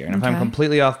base here. And if I'm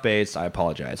completely off base, I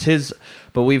apologize.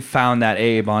 But we've found that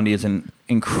A.A. Bondy is an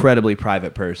incredibly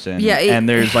private person. Yeah. And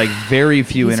there's like very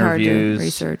few He's hard to interviews.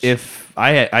 research. If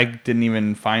I didn't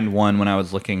even find one when I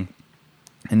was looking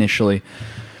initially.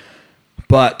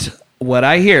 But what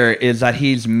I hear is that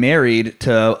he's married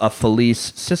to a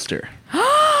Felice sister.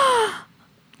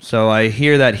 So I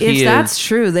hear that if that's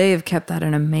true, they have kept that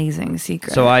an amazing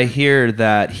secret. So I hear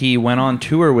that he went on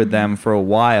tour with them for a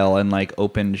while and like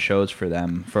opened shows for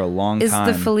them for a long time.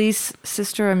 Is the Felice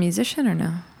sister a musician or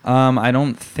no? I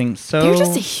don't think so. They're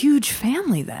just a huge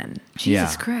family then.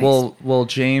 Jesus Christ. Well,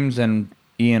 James and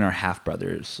Ian are half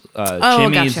brothers.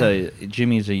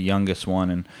 Jimmy's the youngest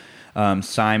one, and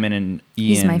Simon and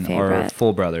He's my Ian are favorite.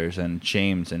 full brothers, and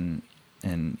James and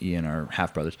Ian are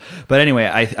half brothers. But anyway,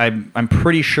 I'm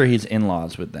pretty sure he's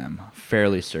in-laws with them.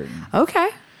 Fairly certain. Okay.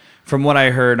 From what I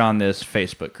heard on this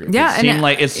Facebook group, Yeah,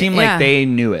 it seemed like they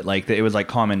knew it. Like it was like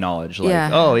common knowledge.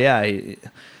 Like, oh yeah.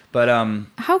 But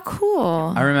how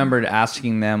cool. I remembered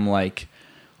asking them like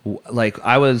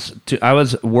I was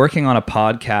working on a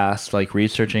podcast, like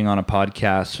researching on a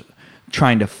podcast,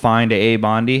 trying to find A.A.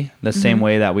 Bondy the same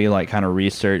way that we like kind of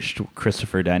researched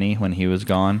Christopher Denny when he was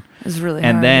gone. It was really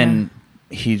and hard, then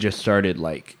he just started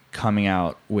like coming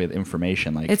out with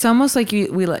information. Like it's almost like you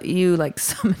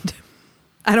summoned him.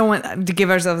 I don't want to give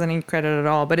ourselves any credit at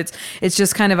all, but it's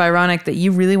just kind of ironic that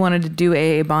you really wanted to do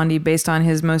A.A. Bondy based on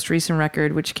his most recent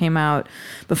record, which came out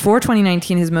before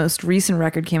 2019. His most recent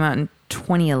record came out in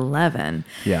 2011.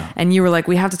 Yeah. And you were like,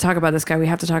 we have to talk about this guy. We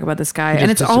have to talk about this guy. He And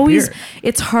just it's always, disappeared.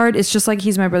 it's hard. It's just like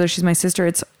he's my brother, she's my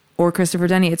sister. Or Christopher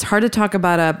Denny. It's hard to talk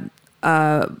about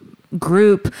a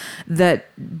group that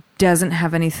doesn't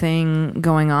have anything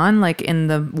going on like in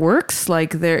the works.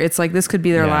 Like it's like this could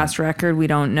be their last record. We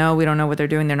don't know what they're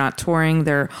doing. They're not touring.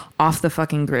 They're off the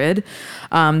fucking grid.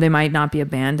 They might not be a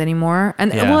band anymore.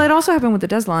 And well, it also happened with the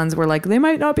Deslons where like they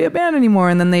might not be a band anymore,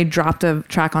 and then they dropped a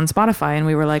track on Spotify and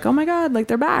we were like, oh my god, like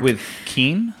they're back. with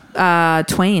Keen?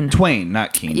 Twain,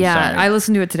 not Keen. yeah, sorry. I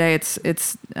listened to it today.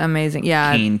 It's amazing.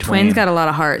 Yeah, Keen Twain's Twain. got a lot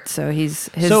of heart, so his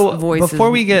So voice.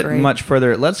 before we is get great. much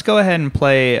further, let's go ahead and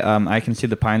play "I Can See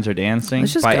the Pines Are Dancing"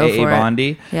 Let's just by go A.A. for it.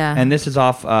 Bondy. Yeah. and this is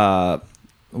off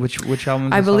Which album?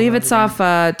 Is I this believe off it's again? off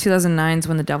 2009's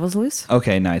When the Devil's Loose.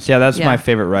 Okay, nice. Yeah, that's Yeah. my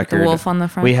favorite With the record. wolf on the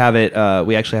front. We have it.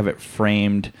 We actually have it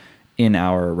framed in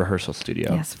our rehearsal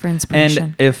studio. Yes, for inspiration.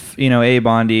 And if A.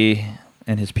 Bondi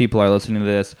and his people are listening to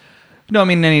this, don't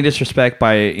mean any disrespect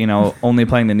by only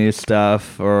playing the new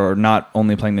stuff or not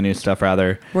only playing the new stuff.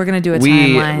 Rather, We're gonna do a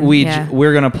timeline.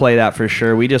 we're gonna play that for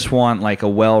sure. We just want like a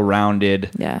well-rounded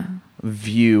Yeah.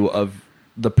 view of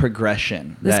the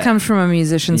progression. This that- comes from a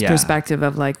musician's Yeah. perspective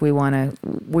of like we want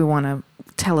to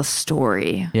tell a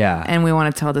story. Yeah. And we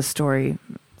want to tell the story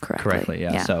correctly. Correctly,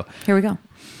 yeah. So- here we go.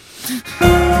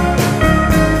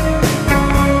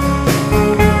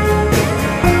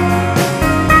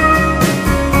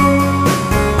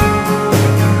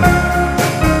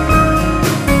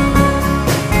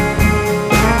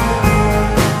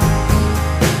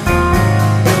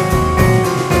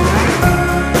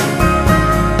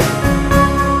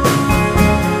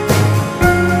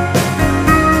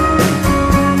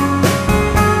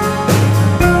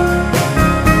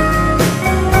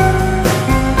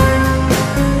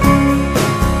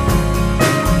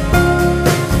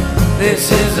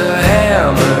 This is a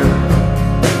hammer.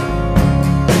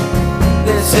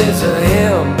 This is a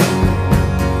hymn.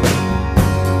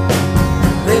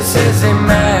 This is a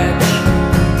match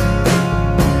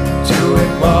to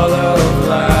a ball of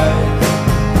light.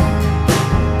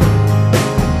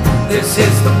 This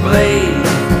is the blade.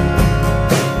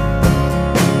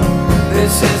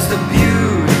 This is the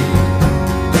beauty.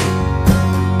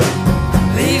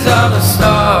 These are the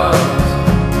stars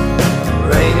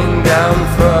raining down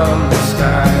from the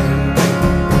sky.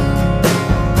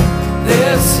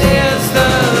 This is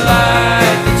the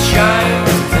light that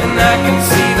shines, and I can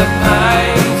see the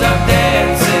pines are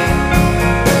dancing.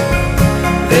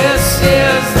 This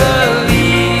is the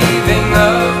leaving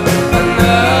of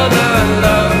another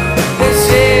love. This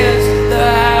is the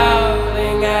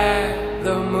howling at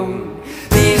the moon.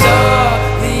 These are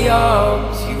the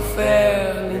arms you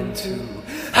fell into.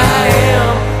 I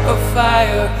am a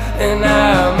fire, and I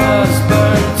must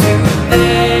burn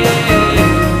today.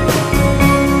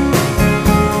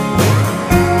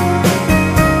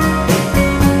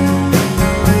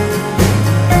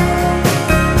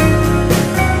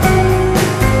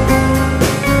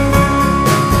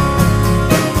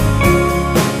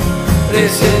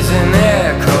 This is an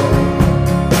echo.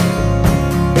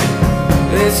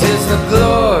 This is the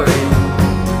glory.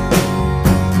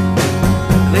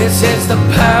 This is the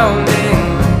pounding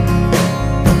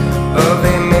of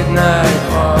a midnight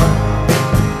heart.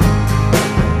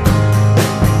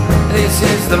 This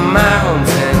is the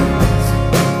mountains.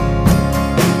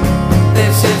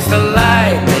 This is the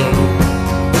lightning.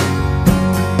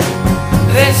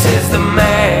 This is the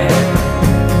man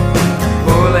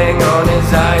pulling on his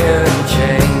iron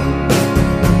chain.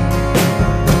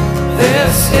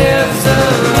 This is the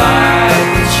light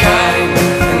that shines,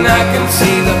 and I can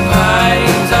see the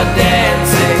pines are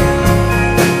dancing.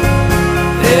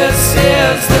 This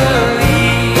is the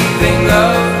leaving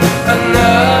of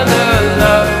another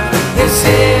love. This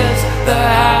is the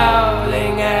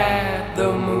howling at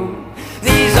the moon.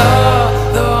 These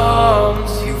are the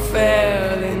arms you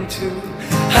fell into.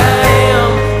 I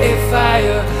am a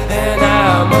fire, and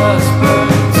I must burn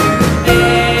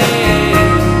today.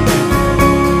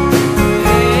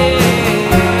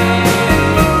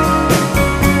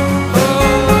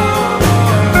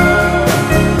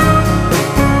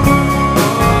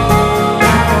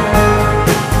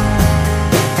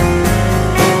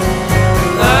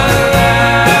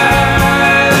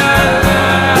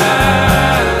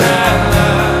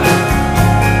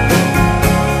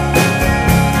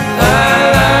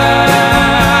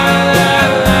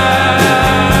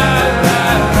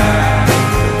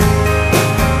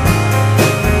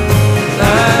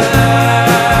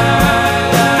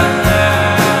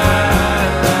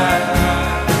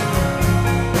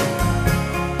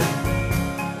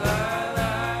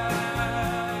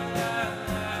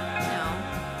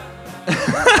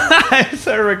 I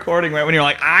started recording right when you're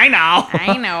like, I know.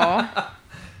 I know.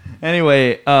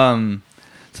 Anyway,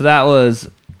 so that was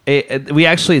we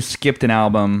actually skipped an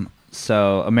album.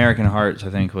 So American Hearts, I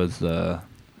think, was the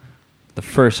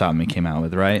first album he came out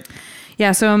with, right?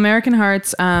 Yeah, so American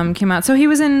Hearts came out. So he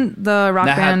was in the rock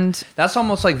band. That's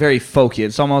almost like very folky.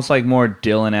 It's almost like more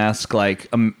Dylan-esque,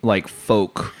 like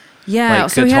folk. Yeah, like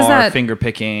so guitar, he has that finger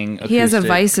picking. He has a acoustic.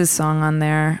 Vices song on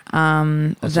there.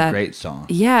 That's a great song.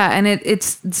 Yeah, and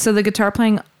it's so the guitar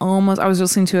playing almost. I was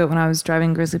listening to it when I was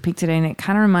driving Grizzly Peak today, and it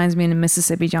kind of reminds me of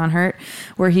Mississippi John Hurt,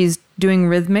 where he's doing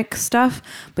rhythmic stuff,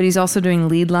 but he's also doing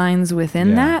lead lines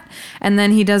within that. And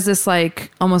then he does this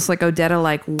like almost like Odetta,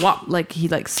 like whop, like he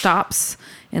like stops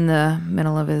in the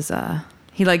middle of his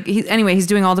He's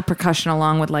doing all the percussion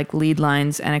along with like lead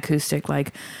lines and acoustic,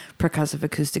 like percussive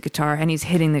acoustic guitar, and he's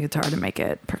hitting the guitar to make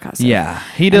it percussive. Yeah,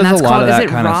 he does a lot of that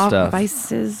kind of stuff.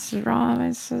 Raw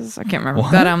Vices? I can't remember.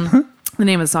 But the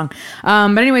name of the song.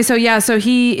 But anyway, so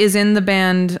he is in the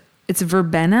band. It's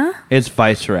Verbena? It's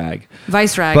Vice-Rag.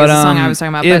 Vice-Rag is the song I was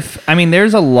talking about.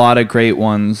 There's a lot of great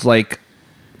ones. Like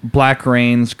Black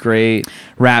Rain's great.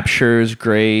 Rapture's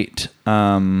great.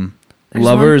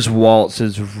 Lover's Waltz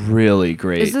is really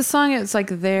great. Is this song, it's like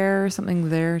something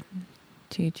there?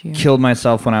 Killed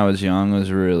Myself When I Was Young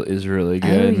is really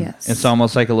good. Oh, yes. It's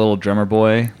almost like a little drummer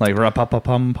boy, like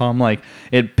ra-pa-pa-pum-pum, like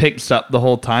it picks up the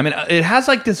whole time. And it has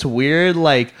like this weird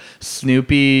like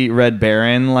Snoopy Red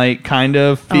Baron like kind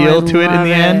of feel to it in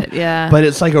the end. Yeah. But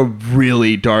it's like a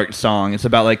really dark song. It's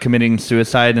about like committing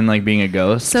suicide and like being a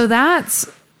ghost. So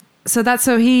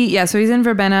he's in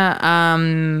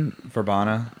Verbena.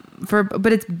 Verbena.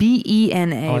 But it's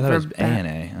B-E-N-A. Oh, I thought it was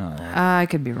A-N-A. Oh. I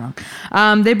could be wrong.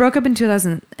 They broke up in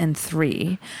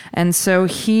 2003, and so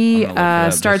he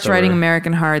starts writing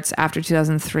American Hearts after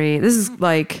 2003. This is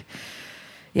like,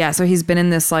 so he's been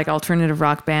in this like alternative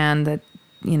rock band that,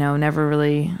 never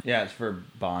really. Yeah, it's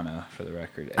Verbena for the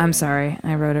record. I'm sorry,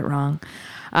 I wrote it wrong.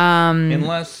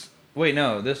 Wait,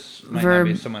 no, this might not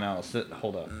be someone else.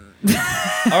 Hold up.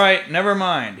 All right, never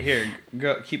mind. Here,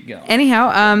 keep going.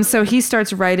 Anyhow, so he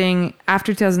starts writing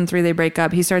after 2003. They break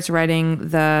up. He starts writing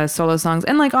the solo songs,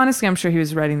 and like honestly, I'm sure he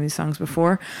was writing these songs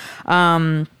before.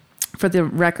 For the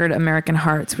record, American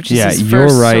Hearts, which is his you're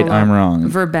first right. solo. I'm wrong.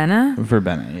 Verbena.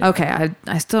 Yeah. Okay,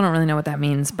 I still don't really know what that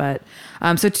means, but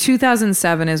so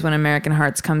 2007 is when American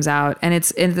Hearts comes out, and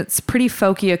it's pretty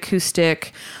folky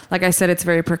acoustic. Like I said, it's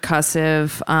very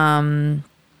percussive.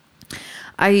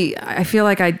 I feel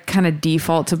like I kind of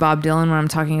default to Bob Dylan when I'm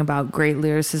talking about great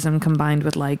lyricism combined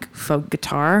with like folk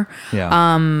guitar.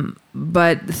 Yeah.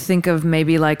 But think of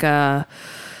maybe like a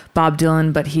Bob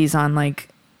Dylan, but he's on like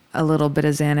a little bit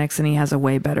of Xanax and he has a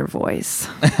way better voice.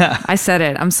 I said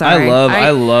it. I'm sorry. I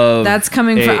love. That's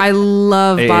coming from. I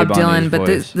love Bob Dylan, but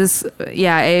voice. this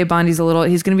A.A. Bondi's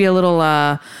he's going to be a little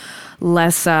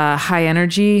less high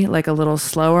energy, like a little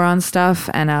slower on stuff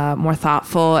and more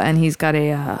thoughtful. And he's got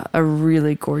a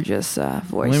really gorgeous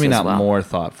voice. Maybe not well. more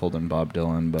thoughtful than Bob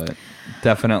Dylan, but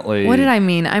definitely. What did I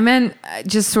mean? I meant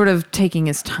just sort of taking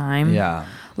his time. Yeah.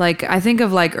 Like I think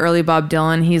of like early Bob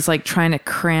Dylan. He's like trying to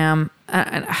cram.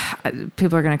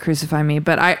 People are going to crucify me,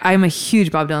 but I'm a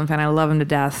huge Bob Dylan fan. I love him to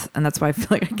death, and that's why I feel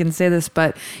like I can say this.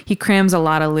 But he crams a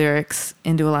lot of lyrics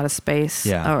into a lot of space,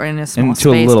 or in a small space.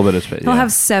 Into a little bit of space. He'll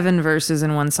have 7 verses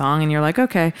in one song, and you're like,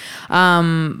 okay.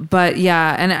 But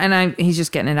yeah, and he's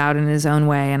just getting it out in his own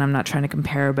way, and I'm not trying to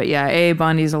compare. But yeah, A.A.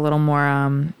 Bondi's a little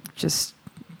more just.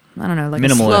 I don't know, like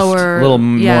minimalist, a slower, a little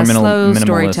more slow minimalistic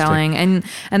storytelling, and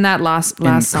that last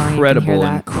song, you can hear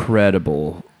that.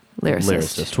 Incredible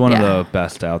lyricist, one of the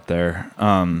best out there.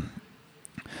 But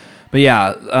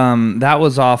yeah, that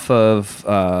was off of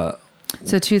so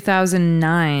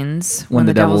 2009's When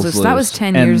the Devil's Loose. That was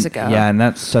 10 years ago. Yeah, and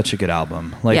that's such a good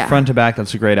album. Like front to back,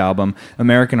 that's a great album.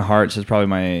 American Hearts is probably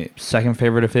my second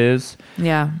favorite of his.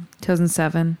 Yeah,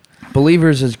 2007.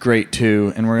 Believers is great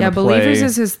too, and we're gonna play. Believers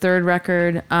is his third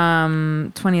record,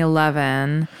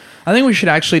 2011. I think we should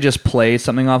actually just play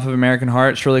something off of American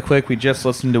Hearts really quick. We just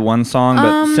listened to one song,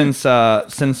 but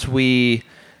since we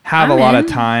have a lot of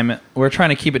time, we're trying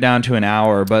to keep it down to an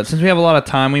hour. But since we have a lot of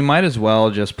time, we might as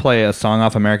well just play a song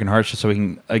off American Hearts, just so we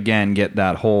can again get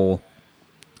that whole,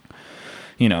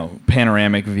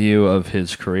 panoramic view of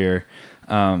his career.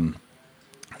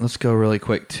 Let's go really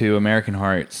quick to American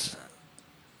Hearts.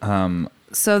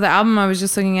 So the album, I was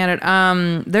just looking at it.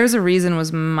 There's a Reason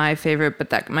was my favorite,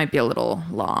 but that might be a little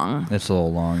long. It's a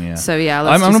little long, yeah. So yeah,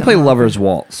 I'm going to play Lover's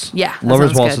Waltz. Yeah,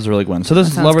 Lover's Waltz is a really good one. So this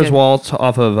is Lover's Waltz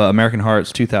off of American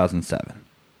Hearts 2007.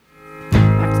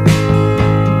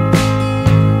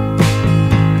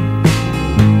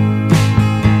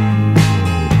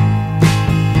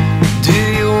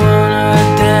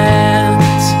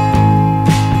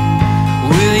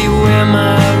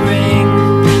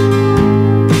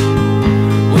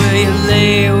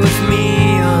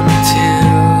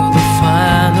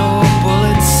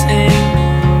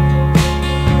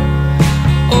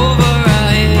 Over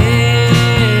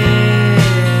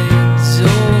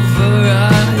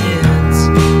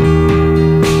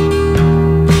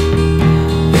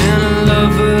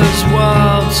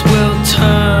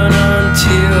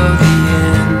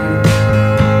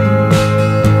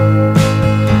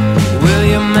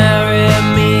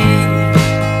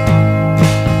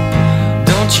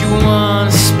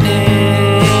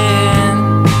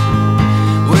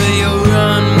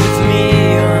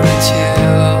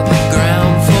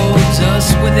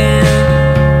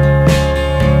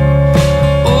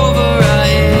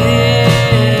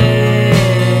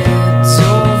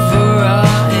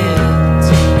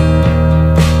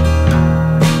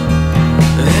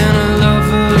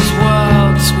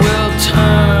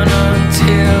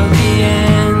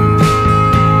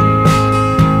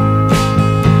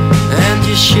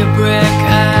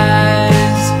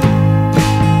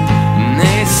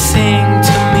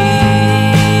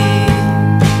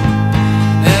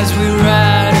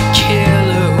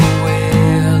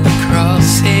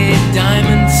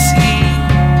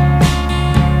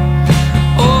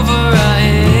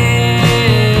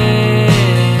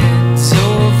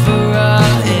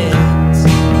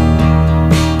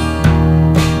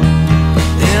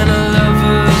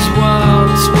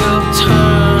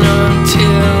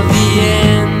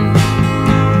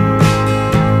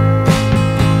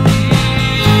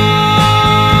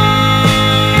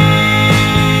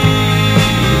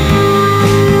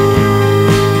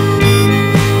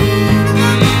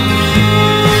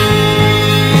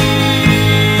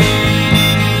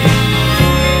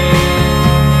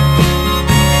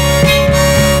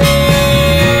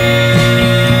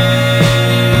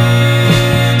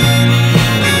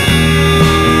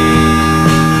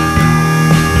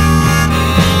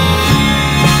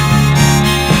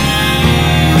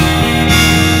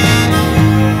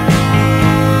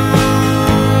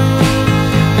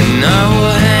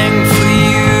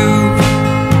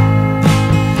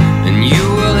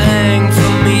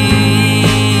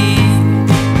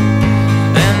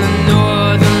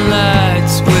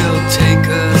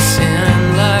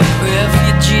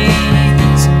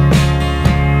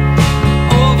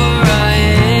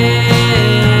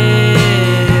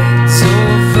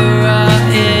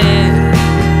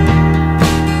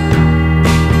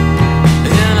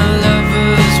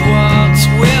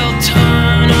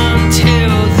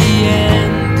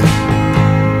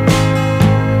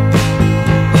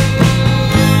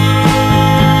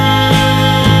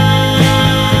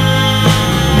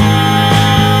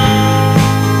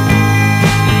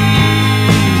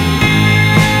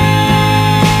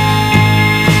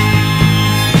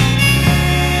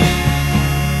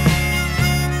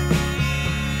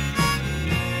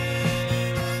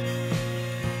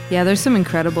Yeah, there's some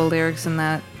incredible lyrics in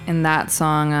that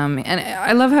song. And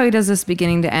I love how he does this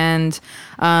beginning to end.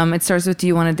 It starts with "Do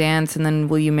you want to dance?" and then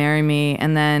 "Will you marry me?"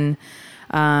 and then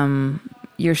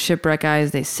 "Your shipwreck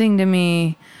eyes, they sing to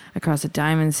me across a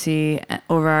diamond sea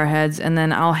over our heads," and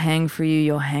then "I'll hang for you,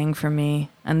 you'll hang for me."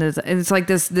 And it's like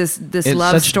this It's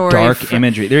love such story. dark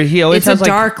imagery. He always It's has a like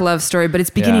dark love story, but it's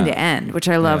beginning Yeah. to end, which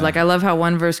I love. Yeah. Like I love how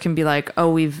one verse can be like, "Oh,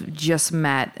 we've just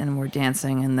met and we're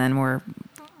dancing, and then we're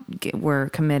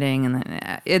committing," and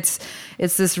then it's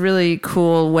this really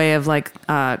cool way of like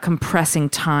compressing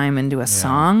time into a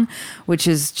song, which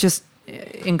is just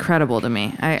incredible to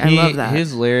me. I love that.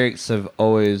 His lyrics have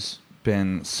always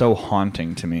been so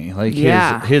haunting to me. Like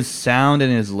Yeah. his sound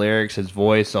and his lyrics, his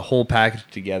voice, the whole package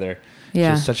together.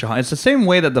 Yeah. Just such a it's the same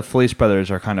way that the Felice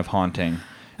brothers are kind of haunting.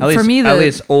 At For least, me, at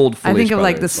least old Felice I think of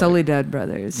like the brothers, Soledad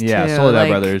brothers. Yeah, too. Soledad Like,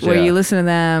 brothers, where yeah. you listen to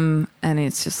them and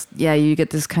it's just you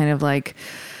get this kind of like,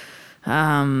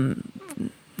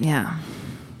 yeah.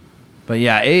 But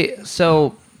yeah,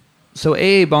 so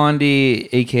A.A. Bondy,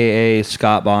 a.k.a.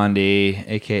 Scott Bondy,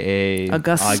 a.k.a.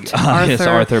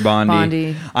 Arthur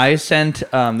Bondy. I sent,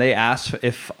 they asked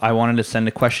if I wanted to send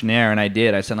a questionnaire, and I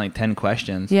did. I sent like 10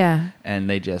 questions. Yeah. And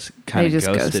they just kind of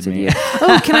ghosted me. you.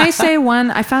 Oh, can I say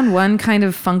I found one kind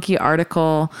of funky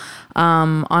article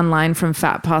online from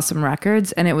Fat Possum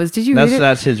Records, and it was, did you read it?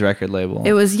 That's his record label.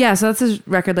 It was, so that's his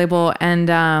record label,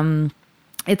 and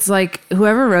it's like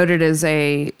whoever wrote it is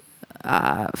a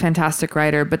fantastic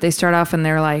writer, but they start off and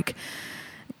they're like,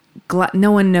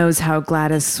 no one knows how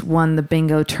Gladys won the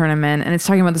bingo tournament, and it's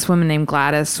talking about this woman named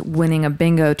Gladys winning a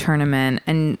bingo tournament,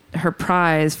 and her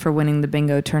prize for winning the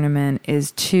bingo tournament is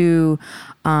 2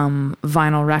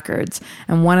 vinyl records,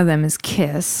 and one of them is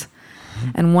Kiss,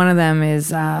 and one of them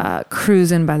is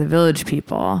Cruisin' by the Village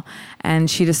People, and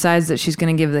she decides that she's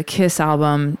going to give the Kiss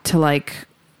album to like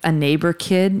a neighbor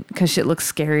kid because shit looks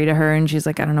scary to her, and she's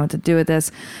like, I don't know what to do with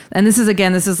this. And this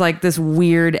is like this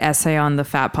weird essay on the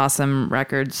Fat Possum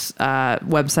Records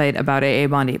website about A.A.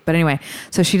 Bondy. But anyway,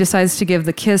 so she decides to give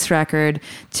the Kiss record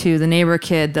to the neighbor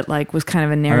kid that like was kind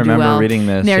of a ne'er-do-well. I remember reading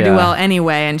this. Ne'er-do-well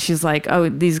anyway, and she's like, oh,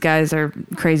 these guys are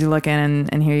crazy looking,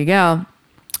 and here you go.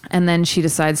 And then she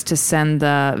decides to send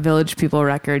the Village People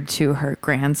record to her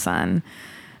grandson,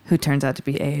 who turns out to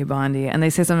be A.A. Bondy. And they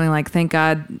say something like, thank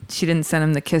God she didn't send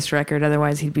him the Kiss record,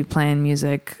 otherwise he'd be playing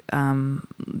music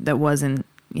that wasn't,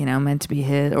 meant to be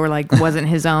his, or like wasn't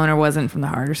his own, or wasn't from the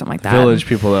heart, or something like that. Village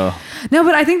People, though. No,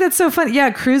 but I think that's so fun.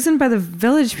 Yeah, Cruisin' by the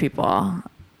Village People.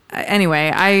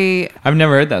 Anyway, I've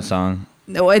never heard that song.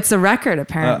 No, it's a record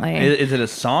apparently. Is it a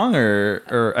song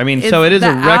or I mean, so it is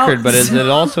a record, but is it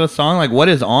also a song? Like, what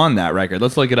is on that record?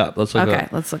 Let's look it up. Let's look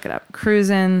it up.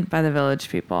 Cruisin' by the Village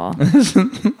People.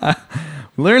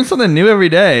 Learn something new every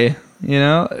day.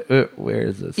 Where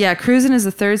is this? Yeah, Cruisin' is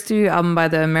the third studio album by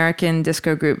the American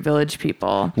disco group Village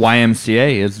People.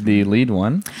 YMCA is the lead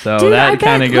one, so Dude, that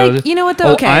kind of goes. Like, you know what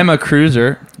though? Oh, okay. I'm a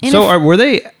cruiser. Were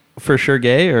they for sure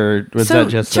gay, or was that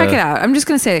just check it out? I'm just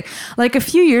gonna say, like, a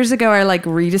few years ago I like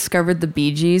rediscovered the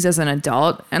Bee Gees as an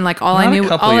adult, and like all I knew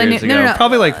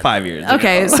probably like 5 years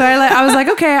okay ago. So I was like,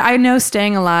 okay, I know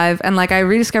Staying Alive, and like I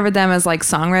rediscovered them as like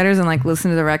songwriters, and like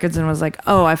listened to the records and was like,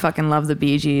 oh, I fucking love the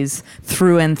Bee Gees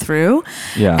through and through.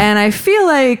 Yeah. And I feel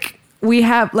like we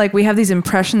have these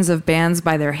impressions of bands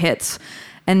by their hits,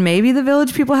 and maybe the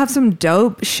Village People have some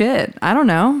dope shit. I don't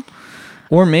know.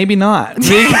 Or maybe not.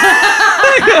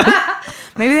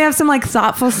 Maybe they have some like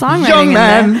thoughtful songwriting Young in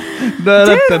man. there.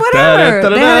 Dude, whatever.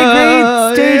 They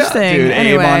had a great stage thing. Dude,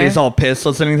 Anyway. A. Bondy's all pissed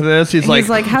listening to this. He's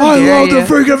like, how I dare love you. the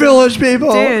freaking Village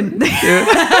People. Dude.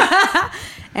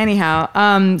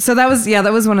 Anyhow, so that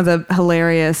was one of the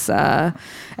hilarious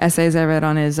essays I read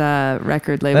on his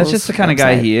record label. That's just the kind of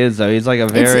guy he is, though. He's like a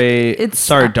very it's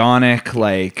sardonic,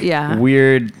 like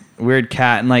weird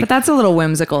cat, and like. But that's a little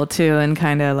whimsical too, and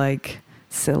kind of like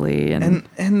silly. And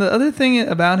the other thing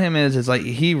about him is like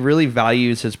he really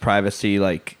values his privacy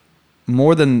like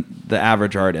more than the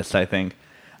average artist. I think.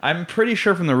 I'm pretty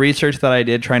sure from the research that I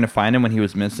did trying to find him when he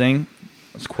was missing.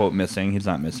 Let's quote missing. He's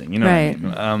not missing. You know right.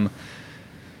 what I mean?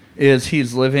 Is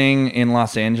he's living in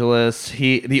Los Angeles.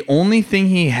 The only thing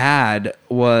he had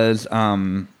was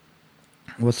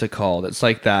what's it called? It's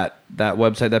like that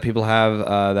website that people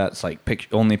have that's like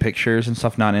only pictures and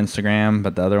stuff, not Instagram,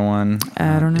 but the other one.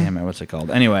 I don't know. Damn it, what's it called?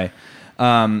 Anyway,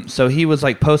 so he was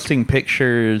like posting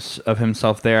pictures of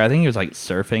himself there. I think he was like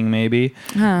surfing maybe.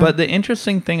 Huh. But the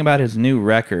interesting thing about his new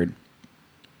record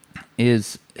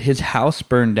is his house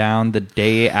burned down the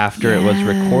day after it was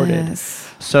recorded.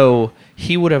 So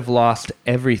he would have lost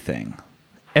everything.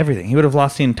 Everything. He would have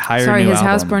lost the entire new his album.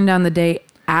 house burned down the day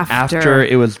after After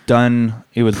it was done.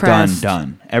 It was pressed.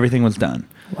 done. Everything was done.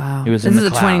 Wow. It was This in is the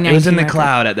a cloud. 2019 It was in the record.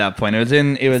 cloud at that point. It was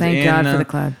in Thank God for the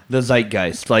cloud. the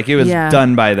zeitgeist. Like it was Yeah.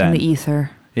 done by then. In the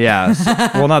ether. Yeah.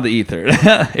 Well, not the ether.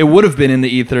 It would have been in the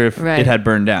ether if Right. it had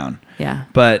burned down. Yeah.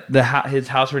 But his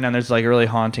house burned down. There's like a really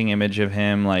haunting image of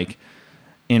him like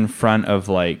in front of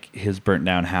like his burnt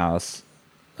down house.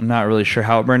 I'm not really sure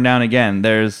how it burned down again.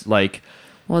 There's like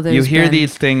Well, you there's hear been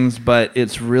these things, but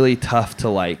it's really tough to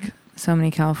like. so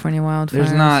many California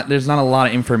wildfires. There's not a lot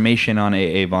of information on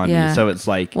A.A. Bundy, Yeah. so it's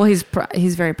like. Well,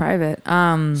 he's very private.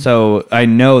 So I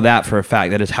know that for a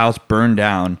fact that his house burned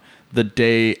down the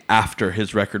day after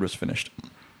his record was finished.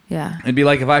 Yeah. It'd be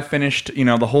like if I finished,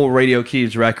 the whole Radio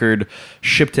Keys record,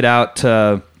 shipped it out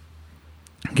to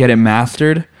get it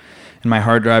mastered, and my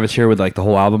hard drive is here with like the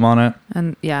whole album on it,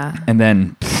 And yeah. and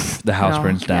then the house It all-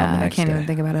 burns down yeah, the next I can't day. even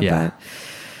think about it. Yeah. But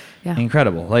yeah.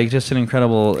 Incredible. Like just an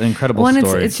incredible Well, and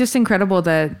story. it's just incredible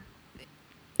that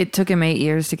it took him 8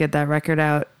 years to get that record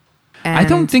out. I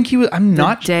don't think he was. I'm the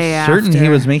not day certain he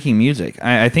after- was making music.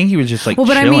 I think he was just like. Well,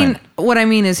 but chilling. what I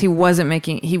mean is he wasn't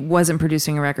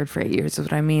producing a record for 8 years. Is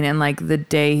what I mean. And like the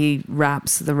day he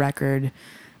wraps the record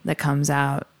that comes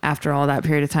out after all that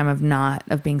period of time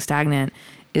of being stagnant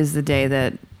is the day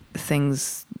that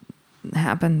things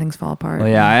happen, things fall apart. Well,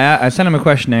 yeah, I sent him a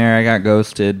questionnaire. I got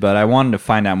ghosted, but I wanted to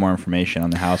find out more information on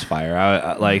the house fire.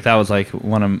 That was like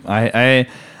one of I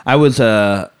was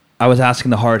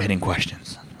asking the hard hitting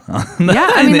questions. Yeah,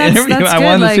 I mean, that's good. I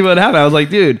wanted to see what happened. I was like,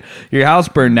 dude, your house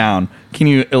burned down. Can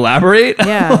you elaborate?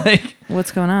 Yeah. Like,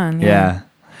 What's going on? yeah.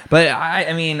 But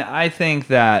I think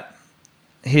that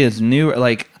his new,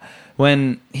 like,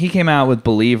 when he came out with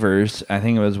Believers, I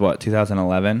think it was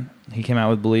 2011. He came out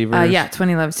with Believers. Yeah,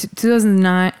 2011,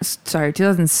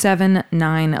 2007,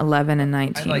 9, 11, and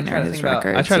 19 I try are to his think about.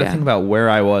 records. I try to yeah. think about where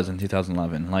I was in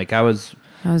 2011. Like I was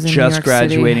I was in New just York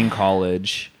graduating City.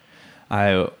 college.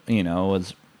 I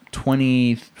was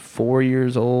 24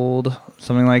 years old,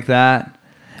 something like that.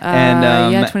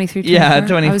 Yeah, 23, 24. Yeah,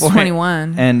 24. I was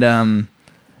 21. And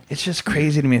it's just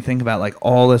crazy to me to think about like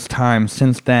all this time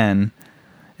since then.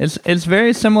 It's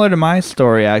very similar to my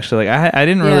story actually. Like I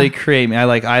didn't really create me.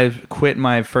 I quit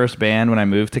my first band when I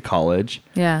moved to college.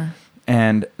 Yeah.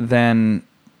 And then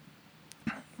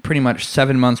pretty much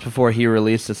 7 months before he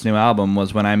released this new album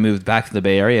was when I moved back to the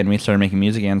Bay Area and we started making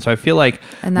music again. So I feel like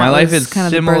And that my life was is kind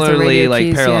of the birth of similarly Radio like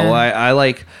Keys, parallel.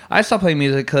 yeah. I stopped playing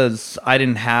music because I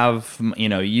didn't have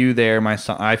you there.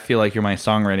 I feel like you're my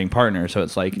songwriting partner. So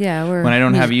it's like Yeah, we're when I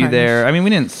don't have music you there. partners. I mean,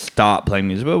 we didn't stop playing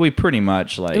music, but we pretty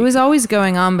much like It was always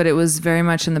going on, but it was very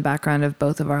much in the background of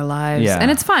both of our lives. Yeah.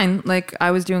 And it's fine. Like I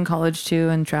was doing college too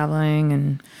and traveling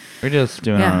and we're just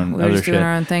doing Yeah, our own we were other just doing shit.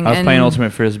 our own thing. I was And playing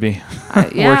Ultimate Frisbee,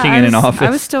 yeah, working in an office. I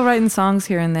was still writing songs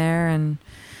here and there and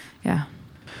yeah.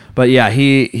 But yeah,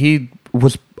 he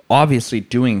was obviously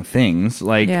doing things.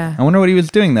 Like, Yeah. I wonder what he was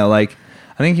doing though. Like,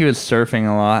 I think he was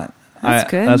surfing a lot.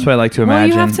 That's good. That's what I like to Well,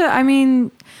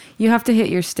 imagine. you have to hit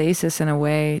your stasis in a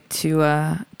way to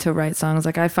write songs.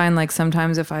 Like I find like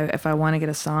sometimes if I want to get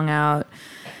a song out,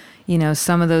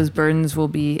 some of those burdens will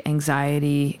be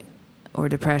anxiety or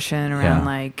depression around Yeah.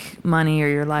 like money or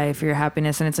your life or your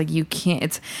happiness, and it's like you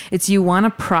can't. It's you want to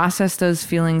process those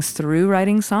feelings through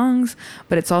writing songs,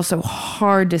 but it's also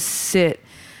hard to sit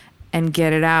and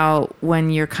get it out when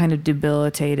you're kind of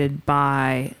debilitated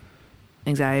by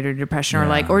anxiety or depression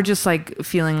or just like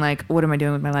feeling like what am I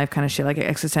doing with my life kind of shit, like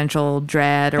existential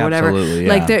dread or whatever. Absolutely,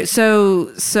 Like yeah. there,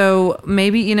 so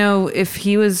maybe if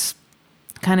he was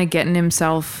kind of getting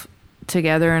himself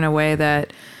together in a way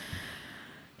that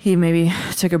he maybe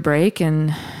took a break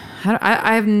and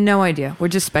I have no idea. We're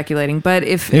just speculating. But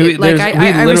if We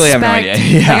literally have no idea.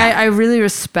 Yeah. I really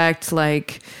respect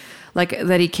like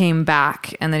that he came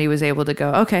back and that he was able to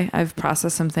go, okay, I've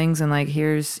processed some things and like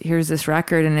here's this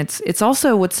record. And it's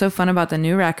also what's so fun about the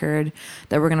new record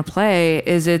that we're gonna play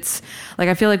is it's like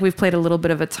I feel like we've played a little bit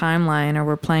of a timeline, or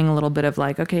we're playing a little bit of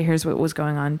like, okay, here's what was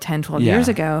going on 10, 12 years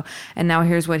ago, and now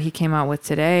here's what he came out with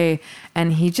today.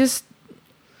 And he just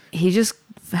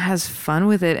has fun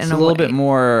with it. It's a little bit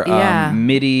more Yeah.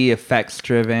 MIDI effects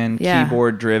driven, Yeah.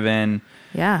 keyboard driven.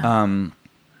 Yeah.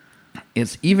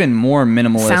 It's even more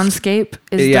minimalist. Soundscape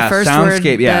is Yeah, the first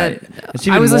soundscape, word. yeah. that- It's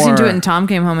I even was listening to more- it and Tom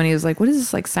came home and he was like, what is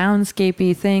this like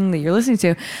soundscapey thing that you're listening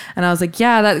to? And I was like,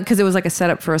 yeah, that because it was like a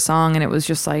setup for a song, and it was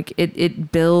just like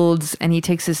it builds and he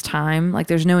takes his time. Like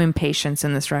there's no impatience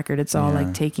in this record. It's all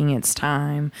like taking its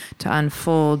time to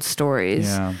unfold stories.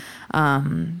 Yeah.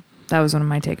 That was one of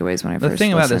my takeaways when I The first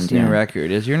thing about listened. this new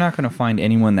record is you're not going to find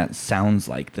anyone that sounds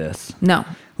like this. No.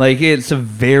 Like it's a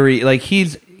very like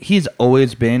he's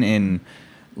always been in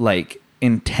like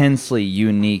intensely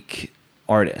unique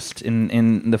artist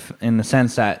in the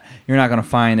sense that you're not going to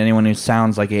find anyone who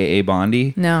sounds like A.A.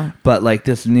 Bondi. No. But like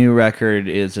this new record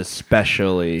is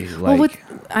especially like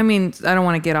I mean, I don't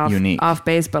want to get unique. off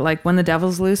base, but like When the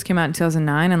Devil's Loose came out in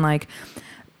 2009, and like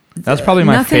that's probably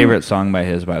my favorite song by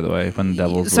his, by the way. When the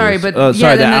Devil's sorry, Loose. but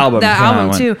the album. That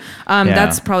album too. Yeah.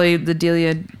 That's probably the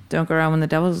Delia Don't Go Around When the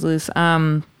Devil's Loose.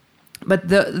 But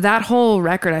that whole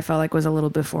record I felt like was a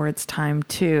little before its time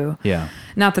too. Yeah.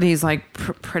 Not that he's like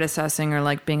predecessing or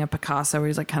like being a Picasso where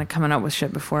he's like kind of coming up with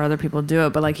shit before other people do it,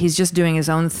 but like he's just doing his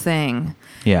own thing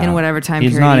in whatever time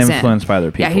period he's in. He's not influenced by other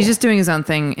people. Yeah, he's just doing his own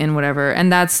thing in whatever,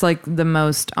 and that's like the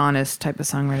most honest type of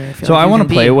songwriter I feel. So I want to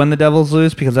play When the Devil's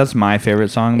Loose because that's my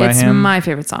favorite song by him. It's my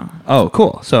favorite song. Oh,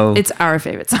 cool. So it's our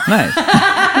favorite song. Nice.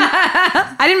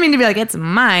 I didn't mean to be like it's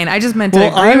mine. I just meant to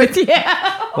agree with you.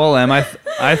 Well, Em,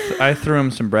 I threw him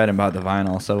some bread and bought the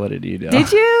vinyl. So what did you do?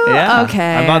 Did you? Yeah.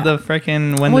 Okay. I bought the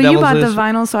freaking When the Devil's Loose. Well, you bought the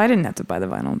vinyl, so I didn't have to buy the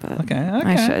vinyl, but okay.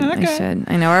 I should.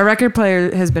 I know our record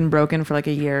player has been broken for like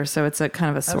a year, so it's a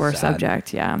kind of a sore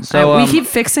subject. Yeah. So we keep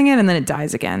fixing it, and then it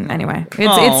dies again. Anyway,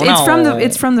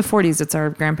 it's from the 40s. It's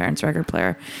our grandparents' record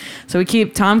player, so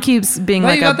Tom keeps being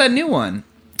like. You got that new one.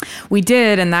 We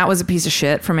did, and that was a piece of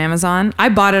shit from Amazon. I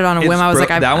bought it on a whim. I was like,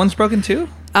 that one's broken too.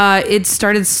 It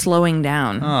started slowing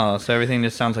down. Oh, so everything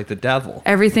just sounds like the devil.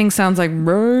 Everything sounds like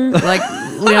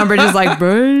Leon Bridges, like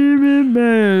baby,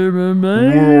 baby,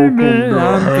 baby,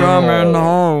 I'm coming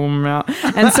home now.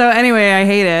 And so anyway, I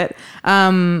hate it.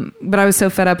 But I was so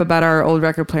fed up about our old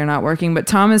record player not working. But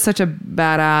Tom is such a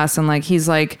badass, and like he's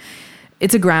like,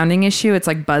 it's a grounding issue. It's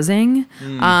like buzzing.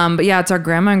 But yeah, it's our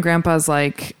grandma and grandpa's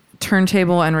like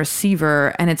turntable and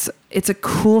receiver, and it's a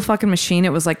cool fucking machine.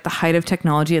 It was like the height of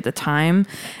technology at the time,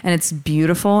 and it's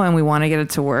beautiful, and we want to get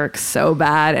it to work so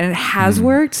bad, and it has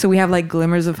worked. So we have like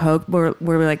glimmers of hope where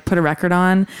we like put a record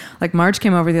on. Like Marge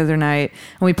came over the other night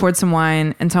and we poured some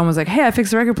wine, and Tom was like, hey, I fixed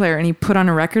the record player, and he put on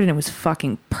a record, and it was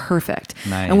fucking perfect.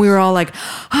 Nice. And we were all like,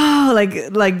 oh, like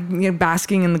you know,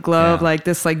 basking in the glow of like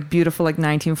this like beautiful like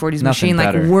 1940s machine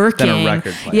like working than a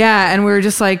record player. Yeah, and we were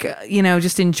just like, you know,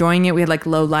 just enjoying it. We had like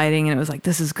low lighting, and it was like,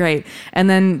 this is great. And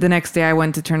then the next day I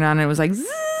went to turn it on, and it was like zzz,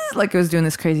 like it was doing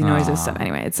this crazy noises. So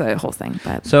anyway, it's a whole thing.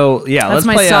 But so yeah, that's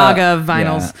my saga of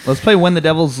vinyls. Yeah. Let's play When the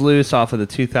Devil's Loose off of the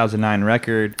 2009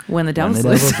 record. When the Devil's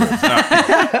Loose.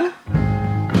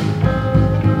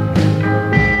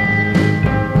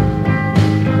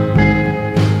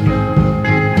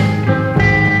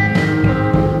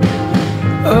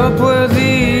 Up with the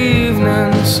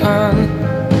evening sun,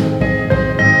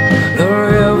 the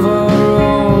river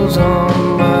rolls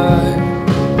on by.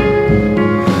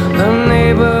 The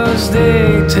neighbors,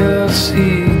 they tell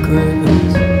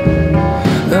secrets.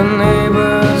 The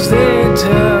neighbors, they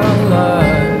tell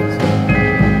lies.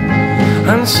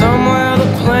 And somewhere the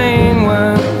plane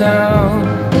went down.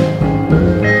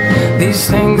 These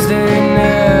things, they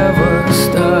never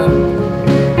stop.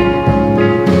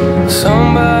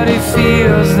 Somebody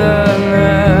feels the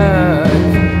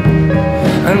knife,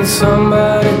 and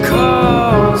somebody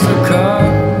calls the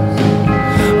cops.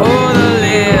 Oh, the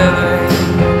living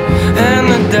and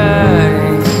the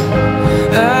dying,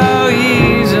 how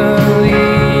easily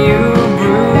you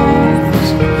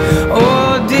bruise.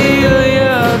 Oh,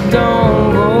 Delia,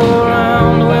 don't go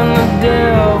around when the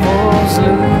devil's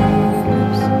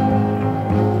loose.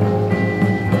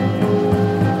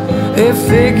 A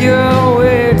figure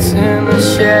waits in the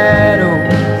shadow,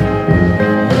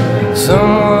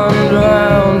 someone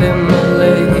drowned in the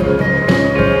lake.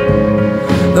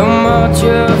 The march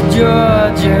of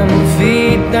Georgian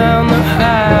feet down the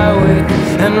highway,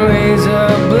 and razor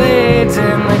blades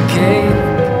in the cave.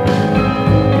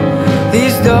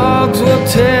 These dogs will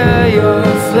tear your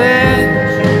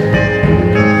flesh,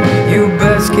 you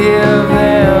best give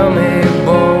them a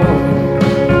bone.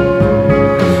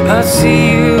 I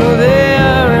see you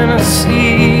there in a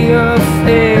sea of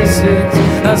faces,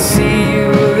 I see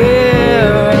you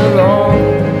there alone.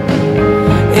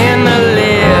 In the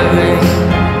living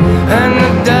and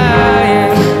the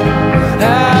dying,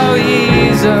 how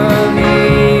easily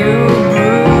you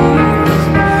bruise.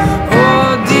 Oh,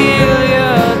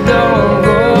 Delia, don't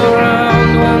go around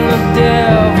when the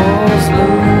devil's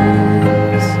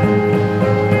loose.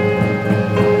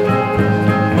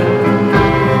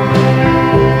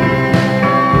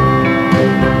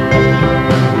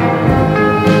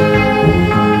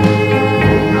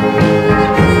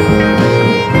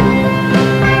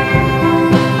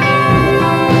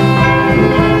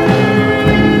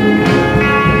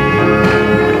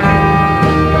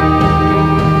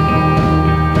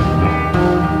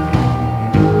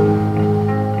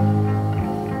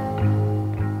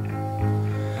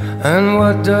 And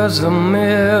what does the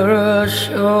mirror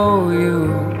show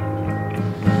you?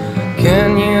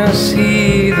 Can you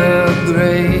see the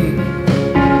gray?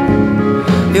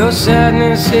 Your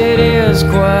sadness, it is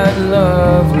quite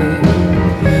lovely,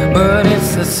 but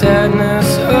it's the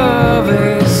sadness of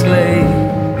a slave.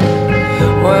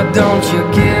 Why don't you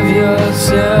give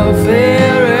yourself a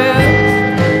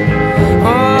rest?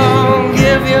 Oh,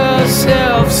 give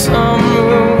yourself some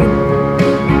room.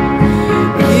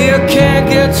 You can't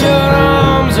get your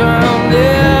arms around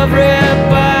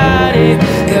everybody.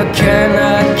 You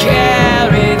cannot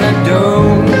carry the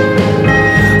doom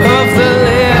of the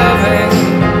living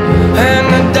and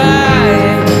the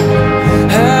dying.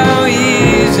 How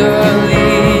easily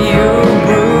you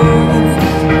bruise.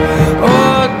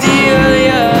 Oh,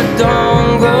 Delia,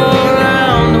 don't go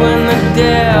around when the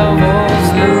devil's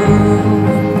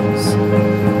loose.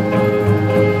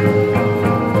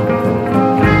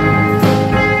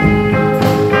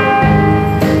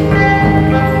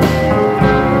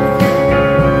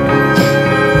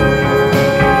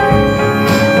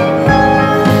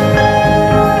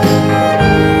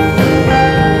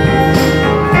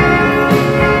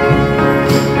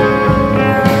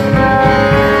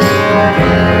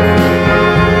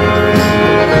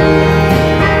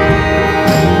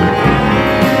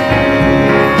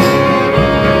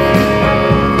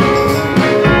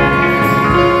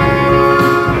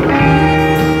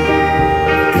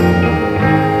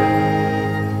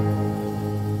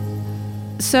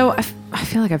 So I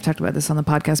feel like I've talked about this on the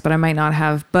podcast, but I might not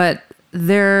have. But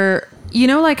there, you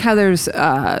know, like how there's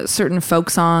certain folk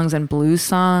songs and blues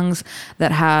songs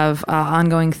that have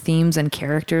ongoing themes and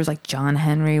characters, like John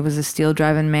Henry was a steel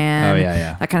driving man. Oh,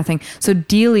 yeah. That kind of thing. So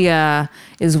Delia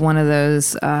is one of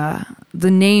those. The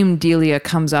name Delia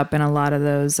comes up in a lot of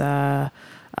those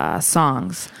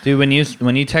songs. Dude, when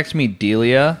you text me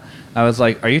Delia, I was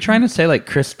like, are you trying to say like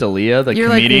Chris D'Elia, the You're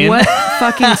comedian? like, what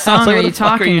fucking song like, are what you the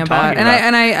fuck are talking you about? talking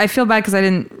And about? I feel bad because I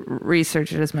didn't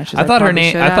research it as much as I thought her probably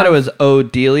name. should I thought have. it was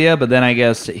Odelia, but then I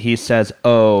guess he says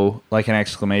 "oh" like an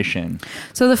exclamation.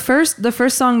 So the first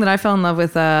song that I fell in love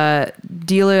with,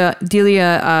 Delia,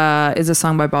 is a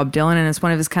song by Bob Dylan, and it's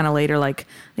one of his kind of later, like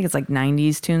I think it's like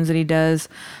 '90s tunes that he does.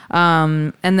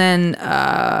 And then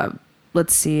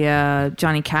let's see,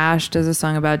 Johnny Cash does a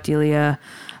song about Delia.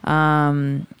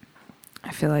 I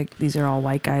feel like these are all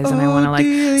white guys, and I want to like.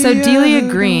 So Delia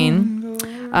Green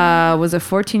was a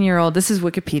 14-year-old. This is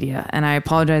Wikipedia, and I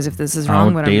apologize if this is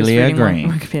wrong. But I'm just Delia reading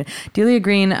Green. Wikipedia. Delia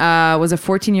Green was a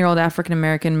 14-year-old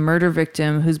African-American murder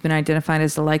victim who's been identified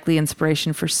as the likely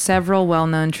inspiration for several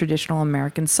well-known traditional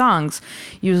American songs,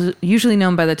 usually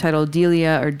known by the title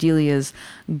Delia or Delia's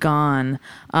Gone.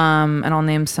 And I'll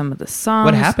name some of the songs.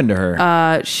 What happened to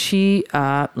her? She,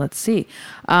 let's see.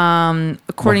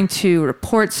 According to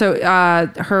reports, so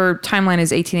her timeline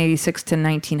is 1886 to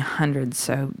 1900,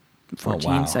 so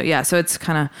 14. wow. So yeah, so it's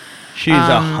kind of. She's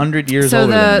 100 years so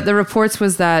older than me. the reports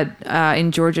was that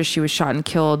in Georgia she was shot and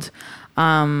killed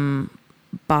by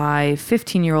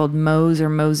 15-year-old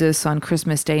Moses on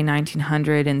Christmas Day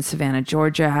 1900 in Savannah,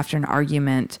 Georgia, after an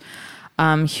argument.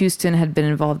 Houston had been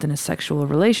involved in a sexual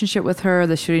relationship with her.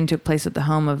 The shooting took place at the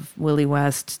home of Willie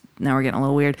West. Now we're getting a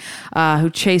little weird. Who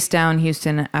chased down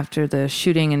Houston after the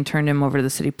shooting and turned him over to the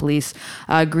city police.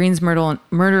 Green's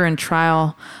murder and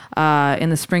trial in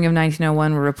the spring of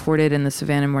 1901 were reported in the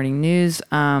Savannah Morning News.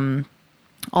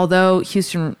 Although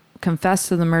Houston confessed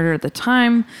to the murder at the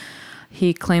time,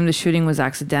 he claimed the shooting was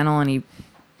accidental, and he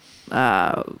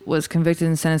was convicted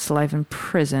and sentenced to life in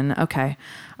prison. Okay.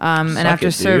 And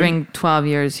after serving 12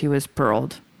 years, he was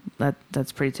paroled.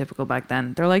 That's pretty typical back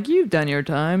then. They're like, you've done your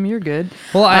time. You're good.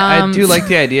 Well, I do like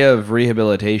the idea of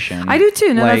rehabilitation. I do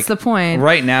too. No, Like, that's the point.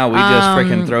 Right now, we just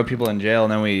freaking throw people in jail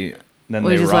and then We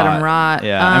they just rot. let 'em rot.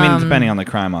 Yeah, I mean, depending on the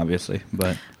crime, obviously,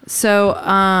 but So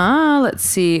let's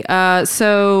see.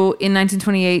 So in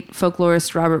 1928,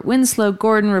 folklorist Robert Winslow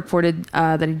Gordon reported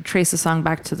that he traced the song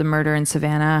back to the murder in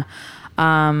Savannah.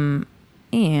 And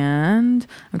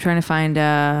I'm trying to find.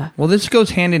 well, this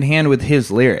goes hand in hand with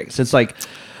his lyrics. It's like,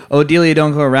 "Oh, Delia,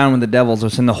 don't go around with the devils,"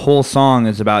 and the whole song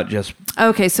is about just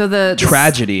Okay, so the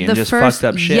tragedy and just fucked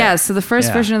up shit. Yeah, so the first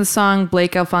Yeah. version of the song,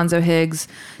 Blake Alfonso Higgs,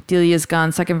 Delia's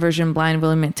Gone. Second version, Blind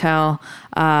Willie McTell,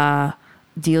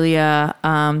 Delia.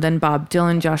 Then Bob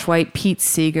Dylan, Josh White, Pete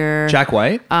Seeger. Jack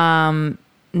White.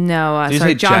 No, Did you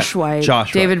sorry, say Josh White,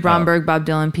 Josh David White? Bromberg, Bob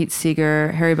Dylan, Pete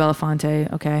Seeger, Harry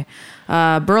Belafonte. Okay,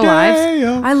 Burl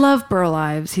Ives. I love Burl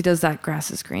Ives. He does that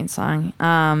Grass is Green song.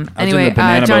 Anyway, the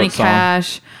Banana Johnny Boat song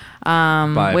Cash,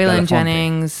 by Waylon Belafonte.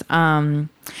 Jennings.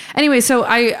 Anyway, so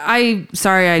I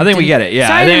think we get it. Yeah,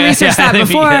 sorry I didn't research that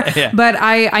before. Yeah. But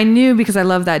I knew because I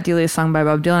love that Delia song by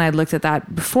Bob Dylan. I looked at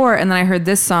that before, and then I heard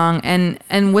this song.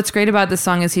 And what's great about this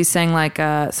song is he's saying like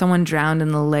someone drowned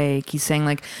in the lake. He's saying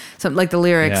like something like the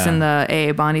lyrics in the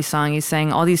A.A. Bondi song. He's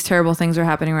saying all these terrible things are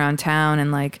happening around town,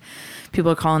 and like people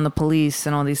are calling the police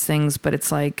and all these things. But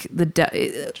it's like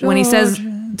when he says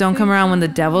 "Don't come around when the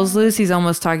devil's loose," he's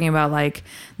almost talking about like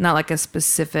not like a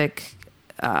specific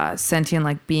sentient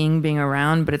like being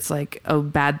around, but it's like, oh,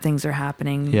 bad things are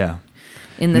happening in the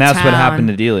and that's town. what happened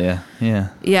to Delia.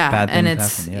 Bad And things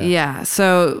it's happened,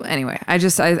 so anyway, I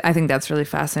think that's really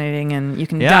fascinating, and you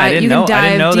can dive, I didn't know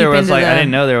there was into I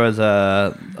didn't know there was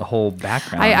a whole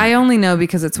background. I only know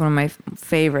because it's one of my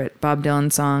favorite Bob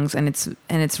Dylan songs, and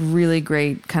it's really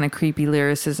great kind of creepy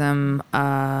lyricism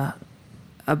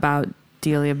about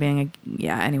Delia being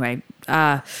anyway.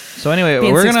 So anyway,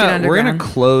 being we're 6 feet gonna underground.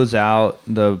 close out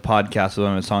the podcast with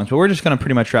one of the songs, but we're just gonna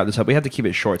pretty much wrap this up. We have to keep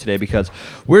it short today because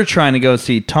we're trying to go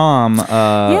see Tom and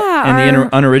the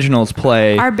Unoriginals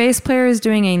play. Our bass player is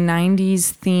doing a 90s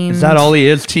theme. Is that all he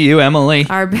is to you, Emily?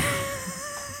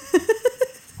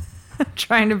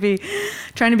 trying to be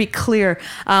clear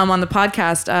on the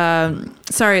podcast.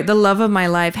 Sorry, the love of my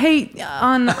life. Hey,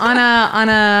 on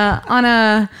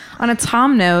a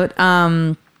Tom note,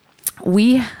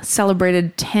 we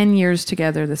celebrated 10 years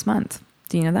together this month.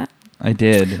 Do you know that? I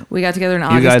did. We got together in You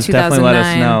August guys 2009. definitely let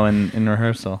us know in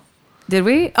rehearsal. Did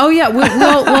we? Oh yeah. We'll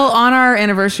on our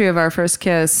anniversary of our first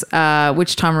kiss,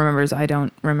 which Tom remembers. I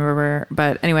don't remember,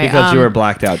 but anyway. Because you were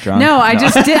blacked out drunk. No, I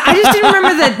just didn't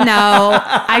remember that. No,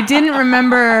 I didn't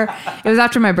remember. It was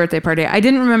after my birthday party. I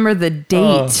didn't remember the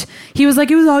date. He was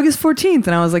like, it was August 14th,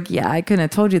 and I was like, yeah, I couldn't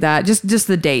have told you that. Just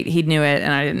the date. He knew it,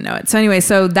 and I didn't know it. So anyway,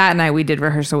 so that night we did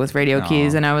rehearsal with Radio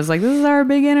Keys, and I was like, this is our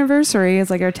big anniversary. It's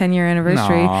like our 10-year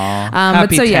anniversary.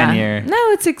 Happy 10 year. No,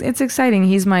 it's exciting.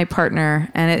 He's my partner,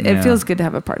 and it feels good to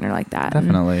have a partner like that.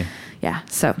 Definitely. And yeah.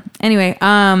 So anyway,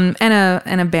 and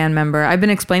a band member. I've been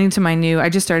explaining to I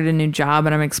just started a new job,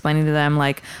 and I'm explaining to them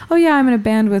like, oh yeah, I'm in a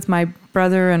band with my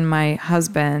brother and my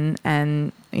husband,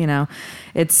 and you know,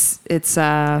 it's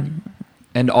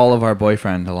and all of our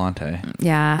boyfriend Alante.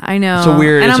 yeah, I know. It's a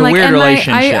weird, and it's I'm a weird and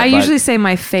relationship. I usually say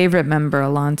my favorite member,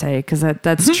 Alante, because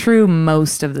that's true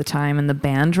most of the time in the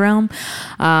band realm.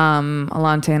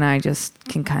 Alante and I just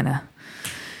can kind of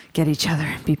get each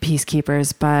other, be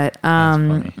peacekeepers, but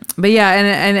yeah,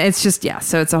 and it's just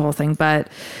so it's a whole thing. But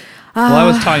well, I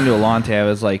was talking to Alante. I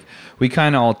was like, we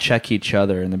kind of all check each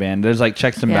other in the band. There's like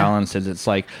checks and balances. It's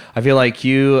like I feel like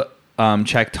you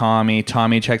check Tommy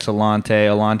checks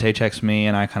Alante checks me,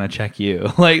 and I kind of check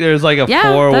you. Like there's like a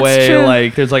four-way,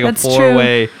 like there's like that's a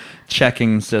four-way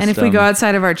checking system. And if we go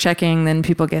outside of our checking, then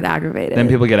people get aggravated.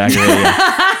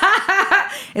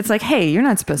 It's like, hey, you're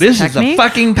not supposed to check me. This is a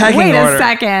fucking pecking Wait order.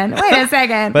 Wait a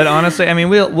second. But honestly, I mean,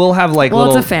 we'll have like well,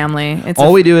 little. it's a family.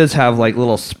 All we do is have like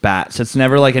little spats. It's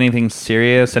never like anything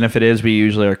serious, and if it is, we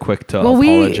usually are quick to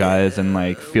apologize and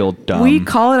like feel dumb. We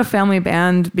call it a family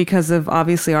band because of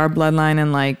obviously our bloodline,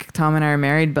 and like Tom and I are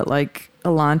married, but like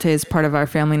Alante is part of our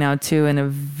family now too, in a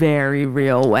very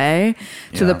real way,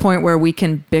 to the point where we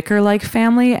can bicker like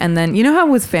family, and then you know how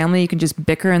with family you can just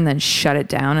bicker and then shut it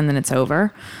down and then it's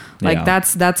over. Like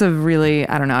that's a really,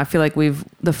 I don't know. I feel like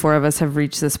the four of us have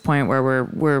reached this point where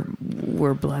we're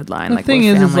bloodline. The like thing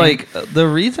we're is family. like the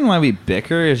reason why we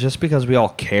bicker is just because we all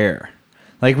care.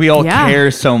 Like we all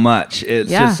care so much. It's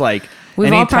just like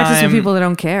we've all practiced with people that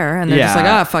don't care, and they're just like,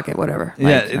 oh, fuck it, whatever.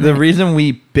 Like, the reason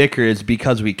we bicker is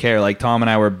because we care. Like Tom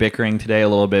and I were bickering today a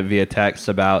little bit via text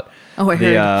about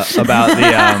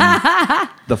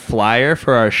the flyer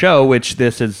for our show, which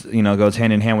this is, goes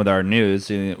hand in hand with our news.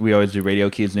 We always do Radio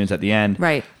Keys news at the end.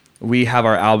 Right. We have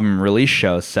our album release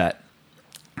show set.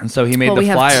 And so he made the we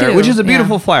flyer, have two. which is a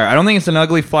beautiful flyer. I don't think it's an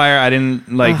ugly flyer. I didn't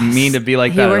mean to be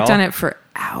like that at all. He worked on it for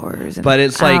hours and but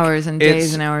it's like hours and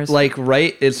days and hours. Like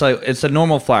it's a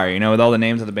normal flyer, with all the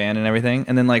names of the band and everything.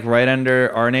 And then like right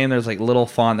under our name, there's like little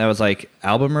font that was like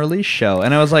album release show.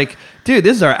 And I was like, dude,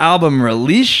 this is our album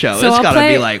release show. So it's gotta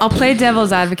be like. I'll play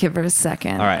devil's advocate for a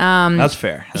second. All right, that's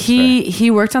fair.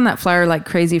 He worked on that flyer like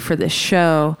crazy for this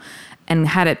show, and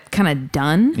had it kind of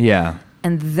done. Yeah.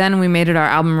 And then we made it our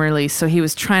album release. So he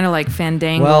was trying to like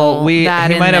fandangle. Well, he that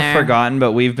might have forgotten,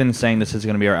 but we've been saying this is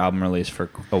going to be our album release for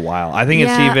a while. I think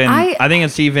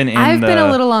it's even in I've been a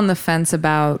little on the fence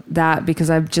about that because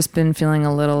I've just been feeling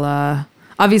a little.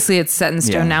 obviously it's set in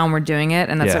stone Yeah. now and we're doing it.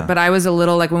 And that's Yeah. it. But I was a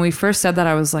little like, when we first said that,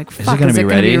 I was like, it fuck, gonna is be it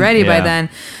going to be ready? ready by Yeah. then?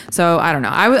 So I don't know.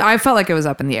 I felt like it was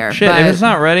up in the air. Shit, but if it's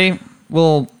not ready,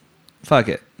 we'll fuck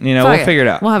it. You know, fuck we'll it. figure it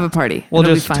out. We'll have a party. We'll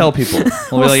It'll be just fun. tell people. We'll be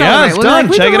like, celebrate. yeah, it's We'll be done. like,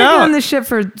 we've Check been it working out. on this shit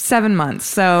for 7 months,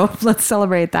 so let's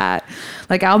celebrate that.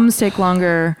 Like albums take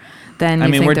longer than you I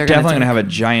mean, think we're they're definitely gonna gonna take. have a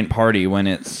giant party when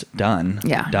it's done.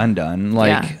 Yeah. Done. Like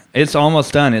Yeah. it's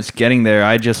almost done. It's getting there.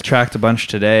 I just tracked a bunch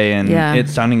today, and Yeah.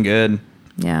 it's sounding good.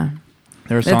 Yeah.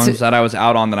 There were That's songs it. that I was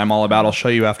out on that I'm all about. I'll show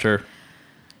you after.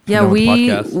 Yeah, done with the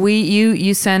podcast.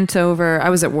 you sent over. I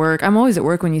was at work. I'm always at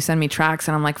work when you send me tracks,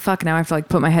 and I'm like, fuck. Now I have to like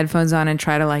put my headphones on and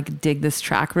try to like dig this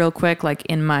track real quick, like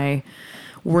in my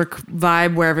work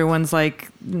vibe where everyone's like,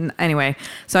 anyway.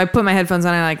 So I put my headphones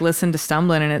on and I like listened to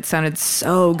Stumbling, and it sounded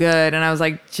so good. And I was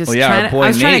like, just Well, yeah, our trying. boy I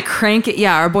was trying Nate. to crank it.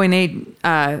 Yeah, our boy Nate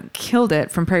killed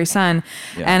it from Prairie Sun,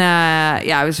 Yeah. and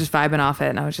yeah, I was just vibing off it,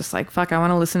 and I was just like, fuck, I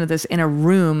want to listen to this in a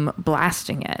room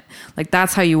blasting it. Like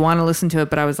that's how you want to listen to it.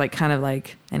 But I was like, kind of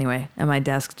like, anyway, at my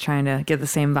desk trying to get the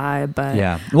same vibe. But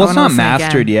Yeah. I Well, it's wanna not listen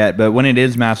mastered again. yet, but when it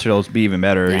is mastered, it'll be even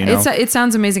better. Yeah, you know. it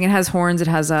sounds amazing. It has horns. It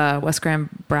has West Grand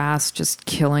Brass just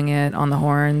killing it on the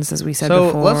horns, as we said So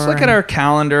before. let's look at our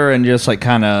calendar and just like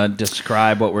kind of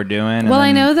describe what we're doing. and Well, I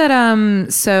then- know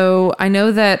that so I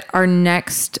know that our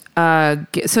next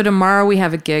so tomorrow we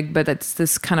have a gig, but it's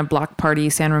this kind of block party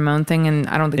San Ramon thing, and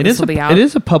I don't think it this is will be out. it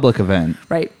is a public event.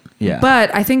 Right. Yeah.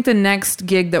 But I think the next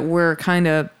gig that we're kind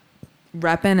of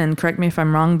repping, and correct me if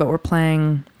I'm wrong, but we're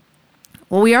playing,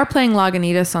 well, we are playing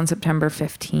Lagunitas on September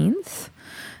 15th.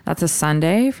 That's a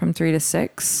Sunday from 3 to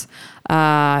 6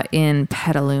 in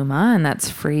Petaluma, and that's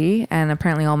free. And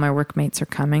apparently all my workmates are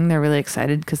coming. They're really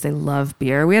excited because they love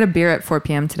beer. We had a beer at 4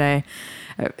 p.m. today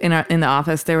in the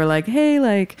office. They were like, hey,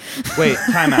 like... Wait,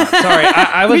 time out. Sorry,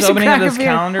 I We was should opening up crack a this beer.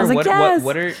 calendar. I was like, what, yes.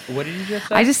 what did you just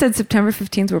say? I just said September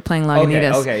 15th we're playing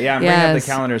Lagunitas. Okay, yeah, I'm bringing up the Yes.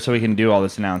 calendar so we can do all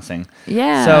this announcing.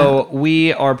 Yeah. So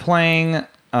we are playing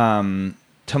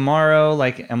tomorrow,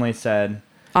 like Emily said.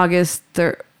 August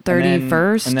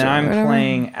 31st. And then or I'm whatever.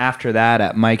 playing after that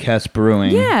at Mike Hess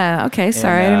Brewing. Yeah. Okay. in,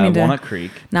 Sorry, I didn't mean to Walnut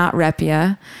Creek. not rep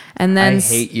ya. And then I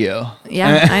hate you.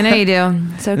 Yeah, I know you do.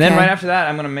 It's okay. And then right after that,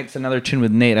 I'm gonna mix another tune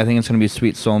with Nate. I think it's gonna be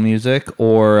Sweet Soul Music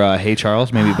or Hey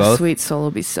Charles, maybe both. Sweet Soul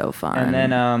will be so fun. And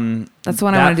then That's the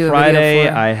one I that wanna do a video Friday,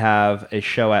 for. I have a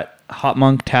show at Hot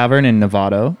Monk Tavern in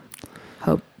Novato.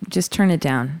 Hope just turn it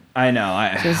down. I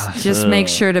know. Just make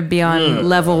sure to be on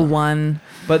level 1.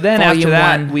 But then after Volume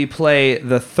that, 1. we play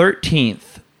the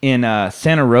 13th in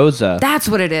Santa Rosa That's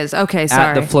what it is. Okay, sorry.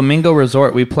 at the Flamingo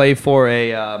Resort. We play for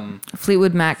a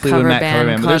Fleetwood Mac Fleetwood cover Mac band. cover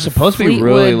band, but they're called supposed to be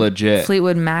really legit.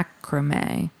 Fleetwood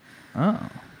Macrame. oh.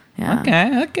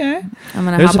 Yeah. Okay. I'm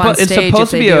gonna There's hop on stage if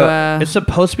they do a. it's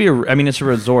supposed to be a, I mean, it's a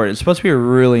resort. It's supposed to be a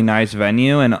really nice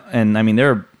venue, and I mean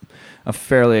they're a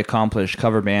fairly accomplished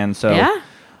cover band. So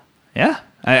Yeah.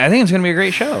 I think it's gonna be a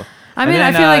great show. I And mean,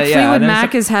 then, I feel like yeah, Fleetwood then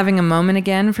Mac is having a moment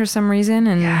again for some reason,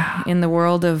 and Yeah. in the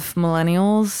world of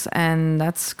millennials, and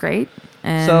that's great.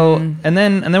 And So and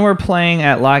then we're playing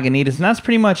at Lagunitas, and that's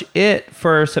pretty much it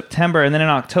for September. And then in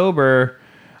October,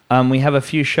 we have a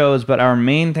few shows, but our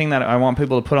main thing that I want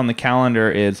people to put on the calendar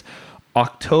is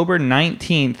October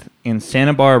 19th in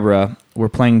Santa Barbara. We're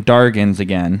playing Dargans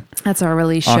again. that's our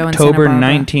release show October in Santa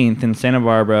Barbara. 19th in Santa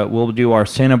Barbara, we'll do our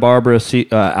Santa Barbara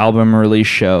album release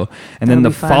show. And then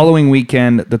That'll the be fun. following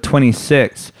weekend, the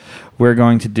 26th, we're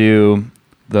going to do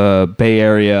the Bay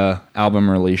Area album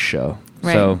release show.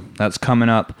 Right. So that's coming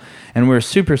up. And we're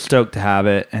super stoked to have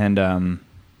it. And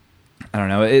I don't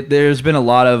know. There's been a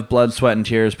lot of blood, sweat, and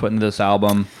tears put into this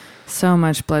album. So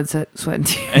much blood, sweat, and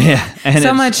tears. Yeah. And So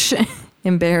it's much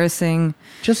embarrassing.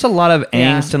 just a lot of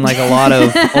Yeah. angst and like a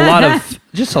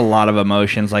lot of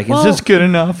emotions. Like, Well- is this good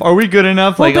enough? Are we good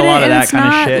enough? Like Well, a but lot of and that it's kind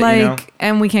of not shit, like, you know?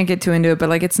 and we can't get too into it, but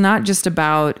like, it's not just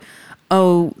about,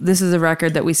 oh, this is a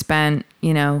record that we spent,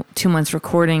 2 months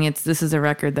recording. This is a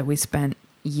record that we spent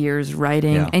years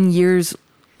writing Yeah. and years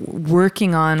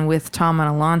working on with Tom and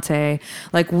Alante.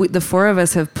 Like the four of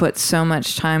us have put so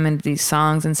much time into these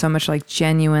songs and so much like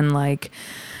genuine, like,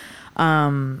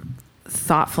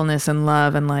 thoughtfulness and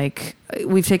love, and like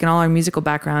we've taken all our musical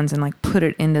backgrounds and like put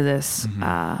it into this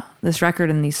this record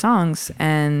and these songs,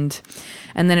 and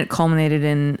then it culminated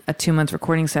in a 2-month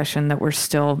recording session that we're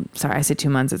still, sorry, I say 2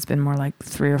 months, it's been more like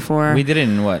 3 or 4. We did it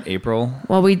in what, April?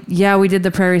 Well, we did the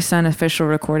Prairie Sun official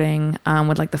recording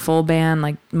with like the full band,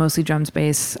 like mostly drums,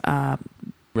 bass,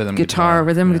 Rhythm guitar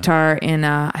in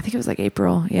I think it was like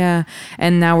April, yeah.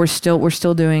 And now we're still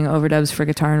doing overdubs for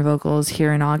guitar and vocals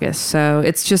here in August. So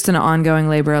it's just an ongoing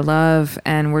labor of love,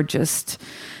 and we're just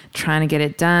trying to get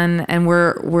it done. And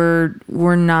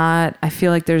we're not, I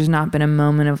feel like there's not been a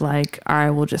moment of like, all right,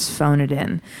 we'll just phone it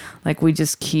in. Like we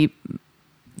just keep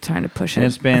trying to push it. And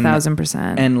it's been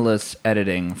 1,000%. endless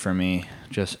editing for me.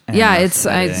 Just It's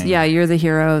editing. yeah, you're the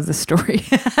hero of the story.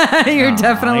 You're Aw,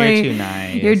 definitely you're too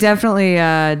nice. You're definitely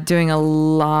doing a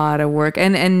lot of work.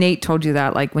 And Nate told you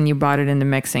that, like when you brought it into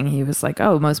mixing, he was like,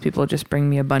 "Oh, most people just bring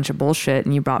me a bunch of bullshit,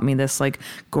 and you brought me this like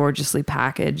gorgeously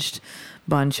packaged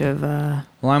bunch of Well,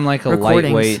 I'm like a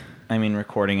recordings." lightweight.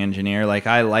 Recording engineer. Like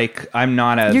I'm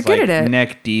not as You're good like at it.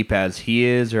 neck deep as he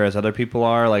is or as other people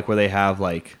are. Like where they have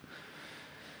like,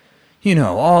 you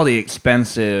know, all the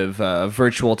expensive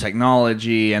virtual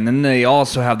technology, and then they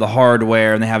also have the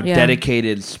hardware, and they have Yeah.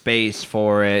 dedicated space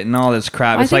for it, and all this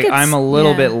crap. I It's think like I'm a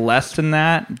little yeah. bit less than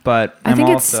that, but I I'm think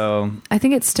also I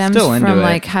think it stems still into from it.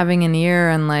 like having an ear,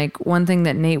 and like one thing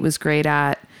that Nate was great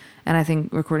at, and I think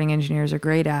recording engineers are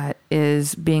great at,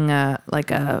 is being a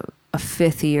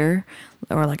fifth ear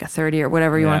or like a third ear,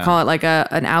 whatever you want Yeah. to call it, like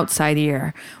an outside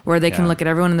ear where they can Yeah. look at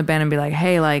everyone in the band and be like,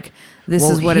 hey, like this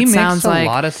Well, is what he it makes sounds like. a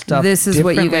lot of stuff this is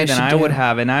what you differently guys than should I do. would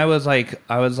have, and I was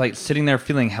like sitting there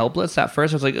feeling helpless at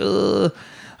first. I was like, ugh,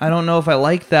 I don't know if I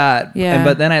like that. Yeah.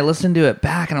 But then I listened to it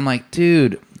back, and I'm like,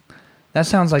 dude, that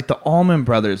sounds like the Allman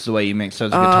Brothers the way you mix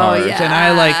those guitars. And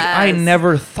I yes.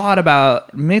 never thought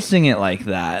about mixing it like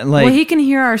that. Like, Well, he can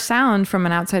hear our sound from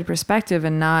an outside perspective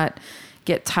and not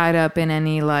get tied up in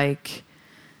any like.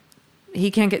 He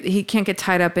can't get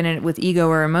tied up in it with ego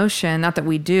or emotion. Not that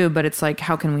we do, but it's like,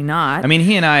 how can we not? I mean,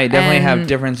 he and I definitely have And-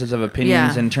 differences of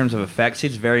opinions yeah. in terms of effects.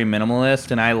 He's very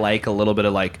minimalist, and I like a little bit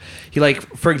of like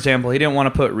for example, he didn't want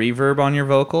to put reverb on your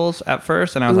vocals at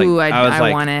first, and I was Ooh, like,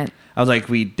 I want it. I was like,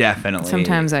 we definitely.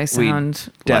 Sometimes I we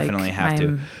sound definitely like have to.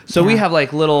 I'm- So we yeah. have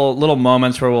like little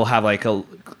moments where we'll have like a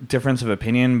difference of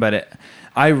opinion, but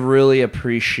I really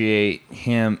appreciate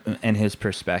him and his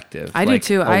perspective. I like,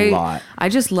 do too. A lot. I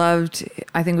just loved.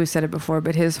 I think we've said it before,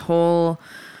 but his whole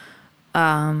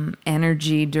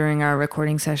energy during our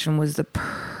recording session was the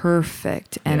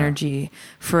perfect energy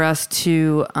for us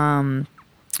to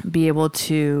be able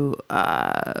to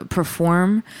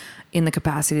perform in the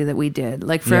capacity that we did.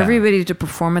 Like for Yeah. everybody to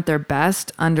perform at their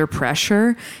best under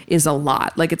pressure is a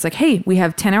lot. Like it's like, hey, we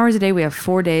have 10 hours a day. We have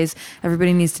 4 days.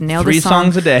 Everybody needs to nail 3 the song.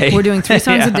 songs a day. We're doing 3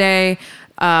 songs a Yeah. day.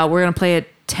 We're going to play it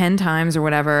 10 times or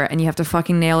whatever. And you have to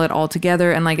fucking nail it all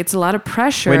together. And like, it's a lot of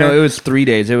pressure. Wait, no, it was 3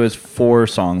 days. It was 4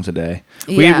 songs a day.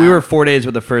 Yeah. We were 4 days,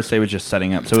 but the first day was just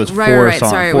setting up. So it was Right, four right.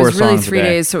 songs. Sorry, it 4 was really songs a 3 day.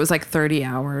 days, so it was like 30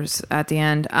 hours at the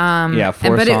end. Yeah,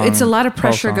 4 but it's a songs, lot of 12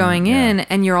 pressure songs, going yeah. in,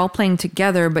 and you're all playing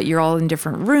together, but you're all in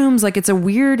different rooms. Like it's a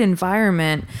weird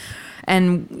environment.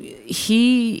 And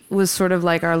he was sort of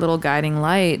like our little guiding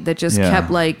light that just Yeah.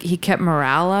 kept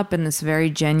morale up in this very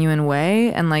genuine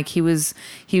way. And like he was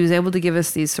able to give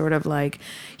us these sort of like,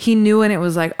 he knew when it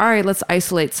was like, all right, let's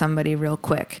isolate somebody real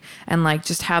quick and like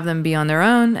just have them be on their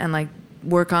own and like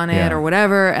work on it Yeah. or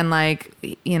whatever. And like,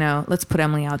 you know, let's put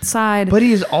Emily outside. But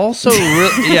he's also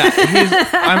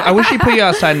I wish he put you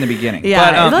outside in the beginning.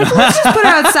 Yeah, But, like, let's just put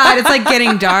her outside. It's like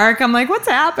getting dark. I'm like, what's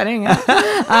happening?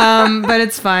 But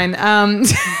it's fine.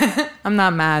 I'm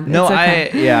not mad. no, It's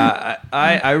okay.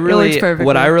 I works really perfectly.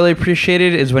 what I really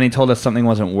appreciated is when he told us something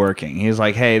wasn't working. He's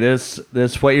like, "Hey, this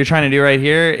what you're trying to do right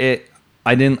here.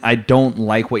 I don't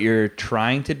like what you're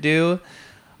trying to do.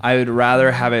 I would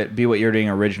rather have it be what you're doing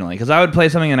originally. Because I would play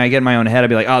something and I get in my own head. I'd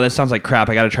be like, oh, this sounds like crap.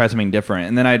 I got to try something different.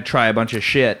 And then I'd try a bunch of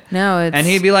shit. No, it's... And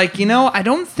he'd be like, I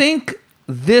don't think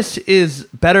this is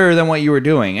better than what you were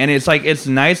doing. And it's like, it's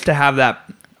nice to have that,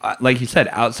 like you said,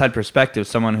 outside perspective.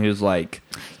 Someone who's like...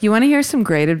 You want to hear some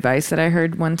great advice that I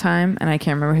heard one time? And I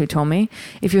can't remember who told me.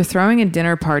 If you're throwing a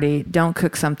dinner party, don't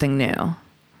cook something new.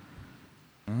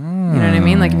 You know what I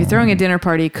mean? Like if you're throwing a dinner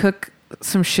party, cook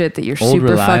some shit that you're Old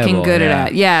super fucking reliable, good yeah.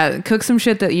 at. Yeah, cook some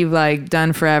shit that you've like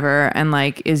done forever and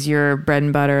like is your bread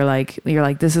and butter. Like you're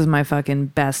like, this is my fucking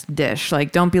best dish.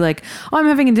 Like don't be like, oh, I'm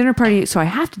having a dinner party, so I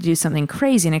have to do something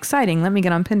crazy and exciting. Let me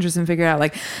get on Pinterest and figure it out.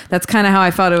 Like that's kind of how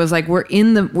I felt. It was like we're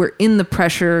in the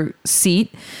pressure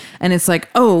seat, and it's like,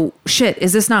 oh shit,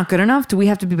 is this not good enough? Do we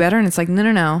have to be better? And it's like,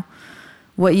 no.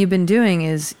 What you've been doing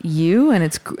is you, and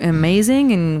it's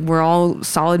amazing, and we're all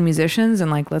solid musicians, and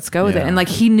like let's go with it. Yeah. And like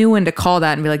he knew when to call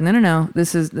that and be like, no,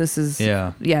 this is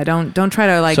Yeah. Don't try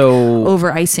to like So-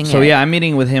 over icing it. So yeah, I'm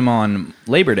meeting with him on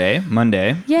Labor Day,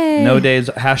 Monday. Yay. No days,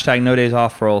 #no days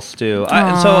off for old Stu. So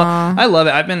I love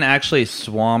it. I've been actually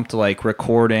swamped like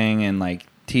recording and like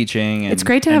teaching. And It's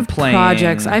great to and have playing.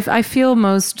 projects. I feel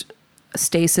most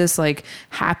stasis like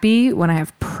happy when I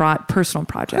have personal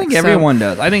projects. I think So, everyone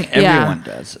does. I think yeah. everyone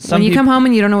does. When you come home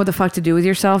and you don't know what the fuck to do with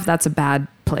yourself, that's a bad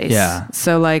place. Yeah.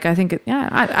 So like I think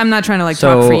I'm not trying to like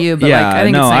talk for you, but yeah, like I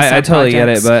think no, it's nice to I have totally get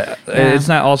it, projects. but Yeah. it's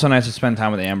not also nice to spend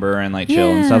time with Amber and like chill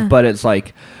and Yeah. stuff. But it's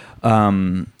like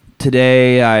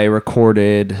today I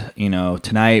recorded.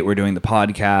 Tonight we're doing the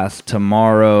podcast.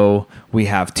 Tomorrow I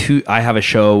have a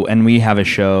show and we have a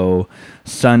show.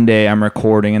 Sunday I'm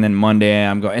recording, and then Monday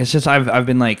I'm going. It's just I've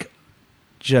been like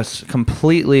just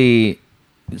completely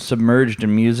submerged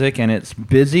in music, and it's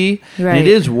busy. And Right. it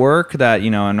is work that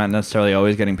I'm not necessarily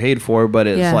always getting paid for, but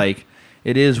it's Yeah. like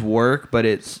it is work, but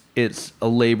it's a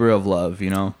labor of love.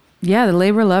 Yeah, the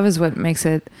labor of love is what makes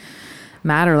it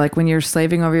matter. Like when you're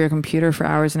slaving over your computer for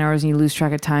hours and hours and you lose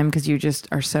track of time because you just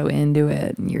are so into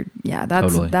it, and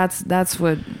Totally. that's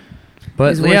what.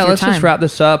 But is worth yeah, your let's just time. wrap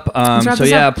this up. Let's wrap So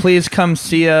this yeah, up. please come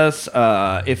see us.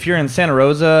 If you're in Santa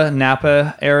Rosa,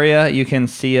 Napa area, you can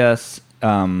see us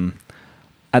on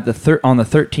the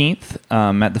 13th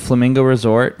at the Flamingo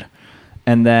Resort,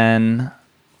 and then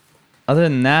other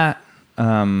than that,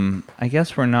 I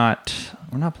guess we're not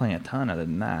playing a ton. Other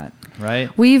than that, right?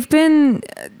 We've been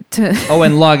to. Oh,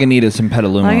 and Lagunitas and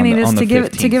Petaluma Lagunitas on the to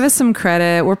 15th. give us some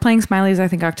credit. We're playing Smiley's, I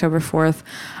think October 4th,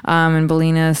 in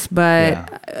Bolinas.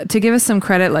 But to give us some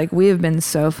credit, like we have been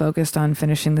so focused on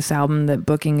finishing this album that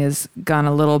booking has gone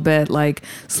a little bit like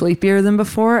sleepier than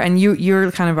before. And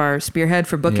you're kind of our spearhead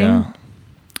for booking. Yeah.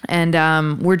 And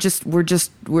we're just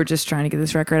trying to get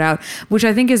this record out, which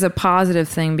I think is a positive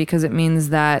thing because it means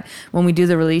that when we do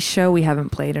the release show, we haven't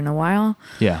played in a while.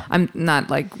 Yeah. I'm not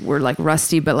like we're like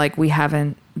rusty, but like we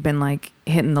haven't been like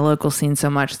hitting the local scene so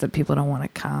much that people don't want to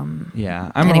come.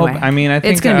 Yeah, Anyway, I think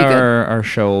it's gonna be good. our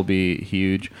show will be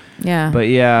huge. Yeah. But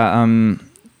yeah,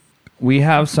 we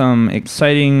have some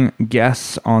exciting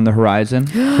guests on the horizon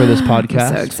for this podcast.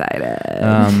 I'm so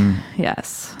excited.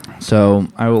 Yes. So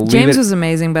I will. leave James it- was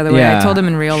amazing, by the way. Yeah. I told him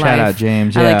in real life. Shout out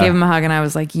James. I Yeah. like gave him a hug and I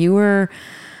was like, "You were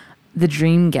the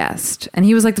dream guest," and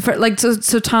he was like the first. Like so,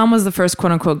 Tom was the first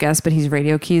quote unquote guest, but he's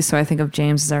Radio Keys, so I think of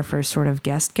James as our first sort of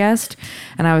guest.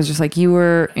 And I was just like, "You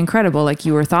were incredible. Like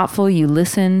you were thoughtful. You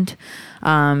listened.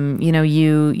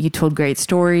 You told great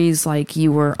stories. Like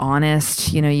you were honest.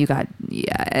 He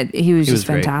was just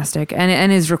great. fantastic,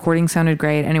 and his recording sounded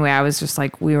great. Anyway, I was just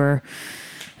like, we were."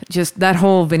 Just that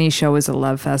whole Vinny show was a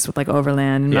love fest with like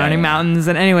Overland and Mounting Mountains.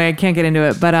 And anyway, I can't get into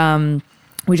it, but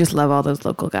we just love all those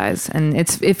local guys, and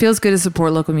it feels good to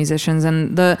support local musicians.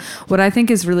 And what I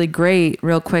think is really great,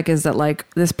 real quick, is that like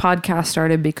this podcast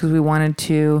started because we wanted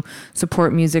to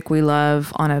support music we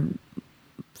love on a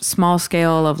small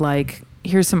scale of like,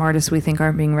 here's some artists we think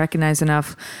aren't being recognized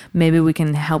enough. Maybe we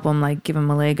can help them, like give them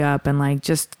a leg up and like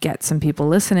just get some people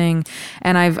listening.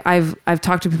 And I've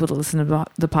talked to people to listen to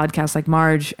the podcast, like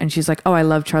Marge, and she's like, "Oh, I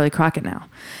love Charlie Crockett now,"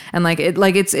 and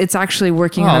it's actually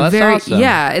working on a that's very awesome.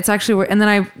 it's actually. And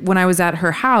then when I was at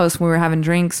her house, we were having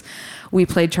drinks. We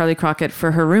played Charlie Crockett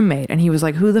for her roommate, and he was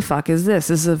like, "Who the fuck is this?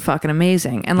 This is fucking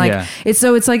amazing!" And like, Yeah. it's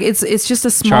just a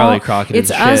small. Charlie Crockett It's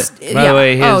is us. shit. By the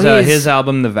way, he's- his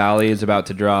album The Valley is about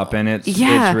to drop, and it's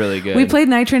really good. We played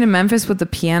Night Train in Memphis with the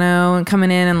piano and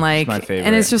coming in and like, my favorite.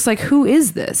 and it's just like, who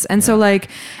is this? And so like,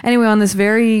 anyway, on this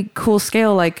very cool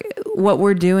scale, like what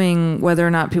we're doing, whether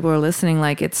or not people are listening,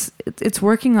 like it's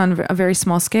working on a very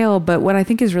small scale. But what I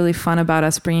think is really fun about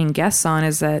us bringing guests on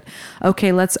is that,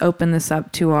 okay, let's open this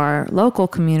up to our local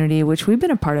community, which we've been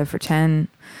a part of for 10.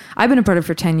 I've been a part of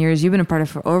for 10 years. You've been a part of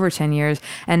for over 10 years.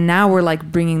 And now we're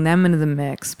like bringing them into the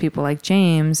mix. People like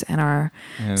James and our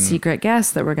secret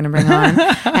guest that we're going to bring on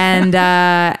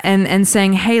and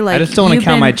saying, hey, like, I just don't want to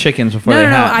count my chickens before they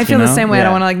hatch. I feel the same way. I Yeah.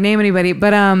 don't want to like name anybody,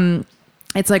 but,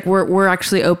 it's like we're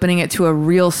actually opening it to a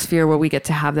real sphere where we get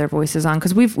to have their voices on,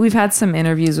 because we've had some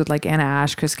interviews with like Anna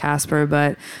Ash, Chris Casper,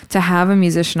 but to have a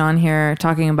musician on here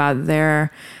talking about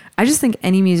I just think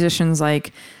any musician's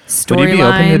like storyline. Would you be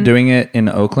open to doing it in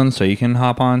Oakland so you can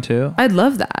hop on too? I'd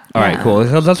love that. All right, cool.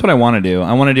 Because that's what I want to do.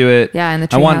 I want to do it. Yeah, in the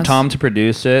I want treehouse. Tom to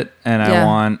produce it, and I Yeah.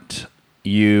 want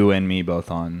you and me both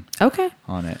on Okay.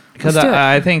 it. Because Let's do it.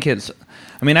 I think it's.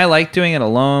 I mean, I like doing it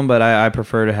alone, but I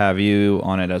prefer to have you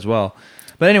on it as well.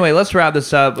 But anyway, let's wrap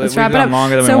this up. Let's We've wrap it gone up.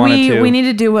 longer than So we wanted to. we need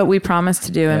to do what we promised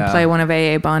to do and Yeah. play one of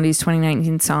AA Bondi's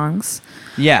 2019 songs.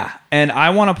 Yeah, and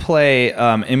I want to play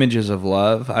Images of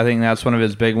Love. I think that's one of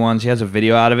his big ones. He has a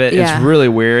video out of it. Yeah. It's really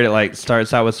weird. It like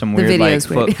starts out with some The weird like video's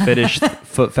weird.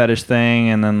 foot fetish thing,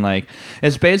 and then like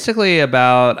it's basically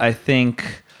about, I think,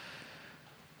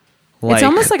 like, it's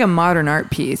almost like a modern art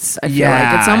piece. I feel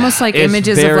like it's almost like it's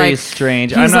images of very like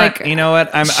strange. he's I'm not. like You know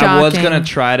what? I was shocking. gonna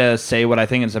try to say what I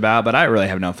think it's about, but I really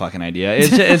have no fucking idea.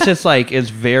 It's just like it's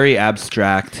very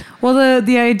abstract. Well,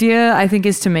 the idea, I think,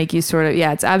 is to make you sort of,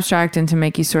 it's abstract and to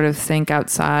make you sort of think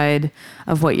outside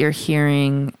of what you're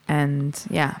hearing. And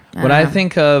What I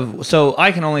think of, so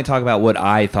I can only talk about what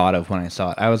I thought of when I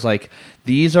saw it. I was like,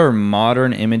 these are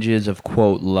modern images of,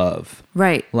 quote, love.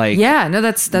 Right. Like,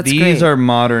 that's these great. are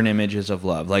modern images of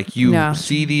love. Like, you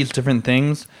see these different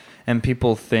things and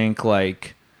people think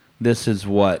like this is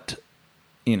what,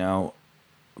 you know,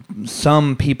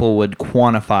 some people would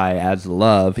quantify as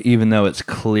love, even though it's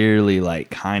clearly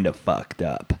like kind of fucked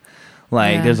up.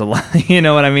 Like there's a lot, you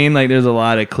know what I mean? Like there's a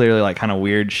lot of clearly like kind of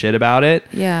weird shit about it.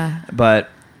 Yeah. But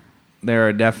there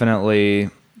are definitely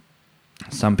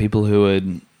some people who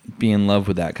would be in love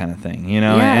with that kind of thing, you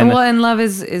know? Yeah. And love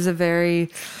is a very.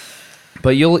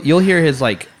 But you'll hear his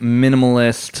like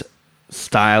minimalist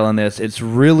style in this. It's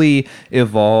really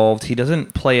evolved. He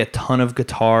doesn't play a ton of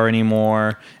guitar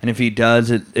anymore, and if he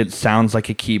does, it sounds like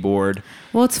a keyboard.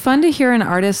 Well, it's fun to hear an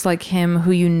artist like him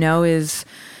who you know is.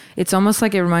 It's almost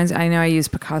like it reminds. I know I use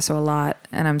Picasso a lot,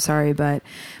 and I'm sorry, but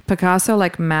Picasso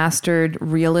like mastered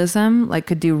realism, like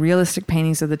could do realistic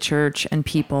paintings of the church and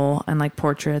people and like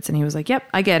portraits. And he was like, "Yep,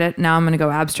 I get it. Now I'm going to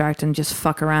go abstract and just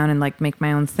fuck around and like make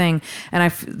my own thing." And I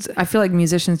feel like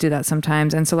musicians do that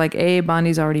sometimes. And so like A.A.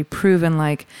 Bondi's already proven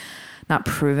like. Not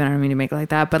proven, I don't mean to make it like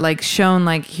that, but like shown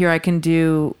like here I can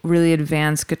do really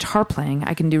advanced guitar playing.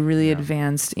 I can do really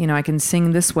advanced, you know, I can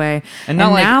sing this way. And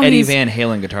not like Eddie Van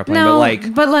Halen guitar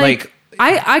playing, but like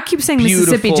I keep saying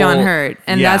Mississippi John Hurt,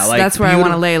 and that's where I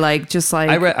want to lay like just like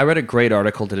I read a great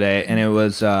article today, and it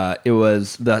was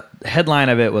the headline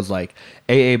of it was like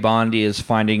A.A. Bondi is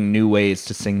finding new ways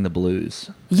to sing the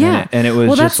blues. Yeah, and it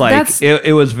was just like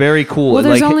it was very cool. Well,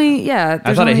 there's like,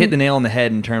 I thought it hit the nail on the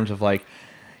head in terms of like.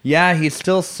 Yeah, he's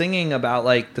still singing about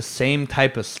like the same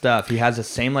type of stuff. He has the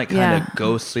same like kind of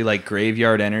ghostly like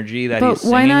graveyard energy that he's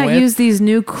singing with. But why not use these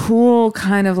new cool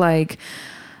kind of like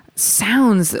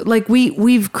sounds? Like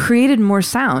we've created more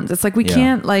sounds. It's like we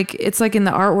can't like it's like in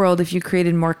the art world if you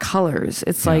created more colors.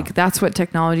 It's like that's what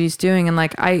technology is doing. And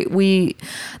like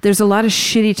there's a lot of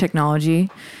shitty technology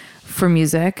for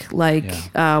music, like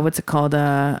what's it called?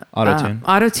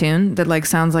 Auto-tune that like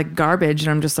sounds like garbage, and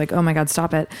I'm just like, oh my god,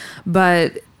 stop it.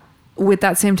 But with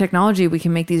that same technology, we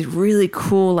can make these really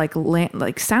cool like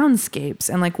soundscapes,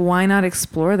 and like why not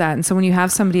explore that? And so when you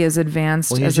have somebody as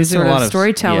advanced as a sort of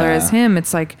storyteller as him,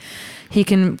 it's like he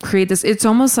can create this. It's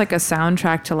almost like a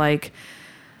soundtrack to like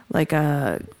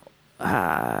a.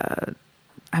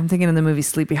 I'm thinking of the movie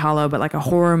Sleepy Hollow, but like a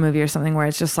horror movie or something where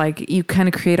it's just like you kind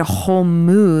of create a whole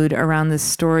mood around this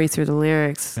story through the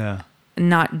lyrics. Yeah.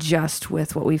 Not just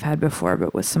with what we've had before,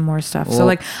 but with some more stuff. Well, so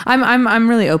like I'm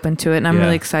really open to it, and I'm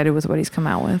really excited with what he's come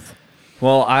out with.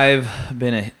 Well, I've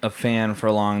been a fan for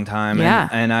a long time,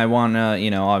 and I want to,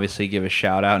 you know, obviously give a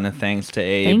shout out and a thanks to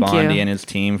A.A. Bondi and his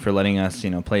team for letting us, you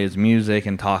know, play his music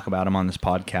and talk about him on this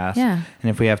podcast. Yeah. And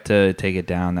if we have to take it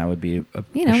down, that would be a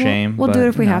shame. We'll do it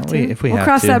if we have to. We'll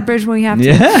cross that bridge when we have to.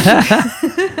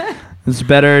 Yeah. It's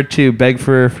better to beg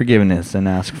for forgiveness than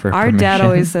ask for permission. Our dad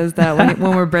always says that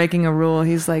when we're breaking a rule.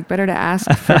 He's like, better to ask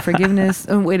for forgiveness.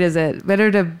 Oh, wait, is it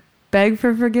better to beg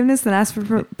for forgiveness than ask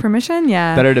for permission?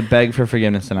 Yeah. Better to beg for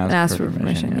forgiveness than ask for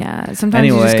permission. Yeah. Sometimes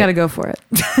you just got to go for it.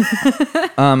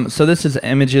 So this is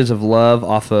Images of Love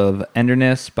off of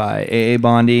Enderness by A.A.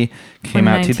 Bondi. Came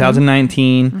out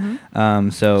 2019. Mm-hmm.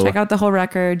 So check out the whole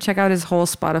record. Check out his whole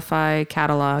Spotify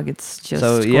catalog. It's just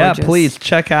gorgeous. Please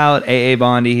check out A.A.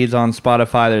 Bondi. He's on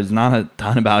Spotify. There's not a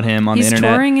ton about him on the internet.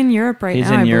 He's touring in Europe right now.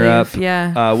 He's in Europe.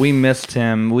 Yeah. We missed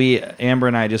him. Amber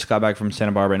and I just got back from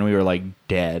Santa Barbara, and we were like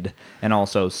dead, and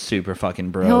also super fucking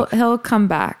broke. He'll come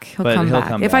back. He'll come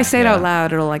back. If I say it out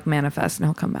loud, it'll like manifest, and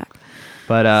he'll come back.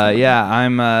 But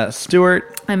I'm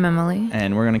Stuart. I'm Emily.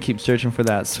 And we're going to keep searching for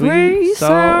that sweet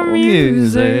soul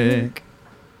music.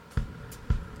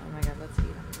 Oh my God, let's eat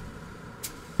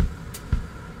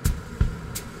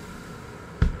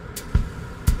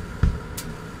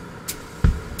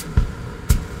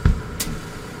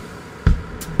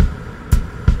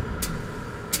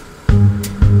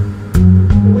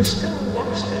them. We're still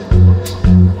lost.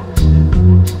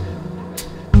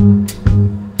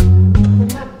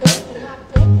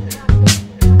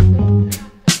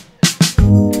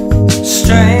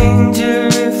 Stranger,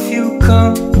 if you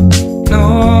come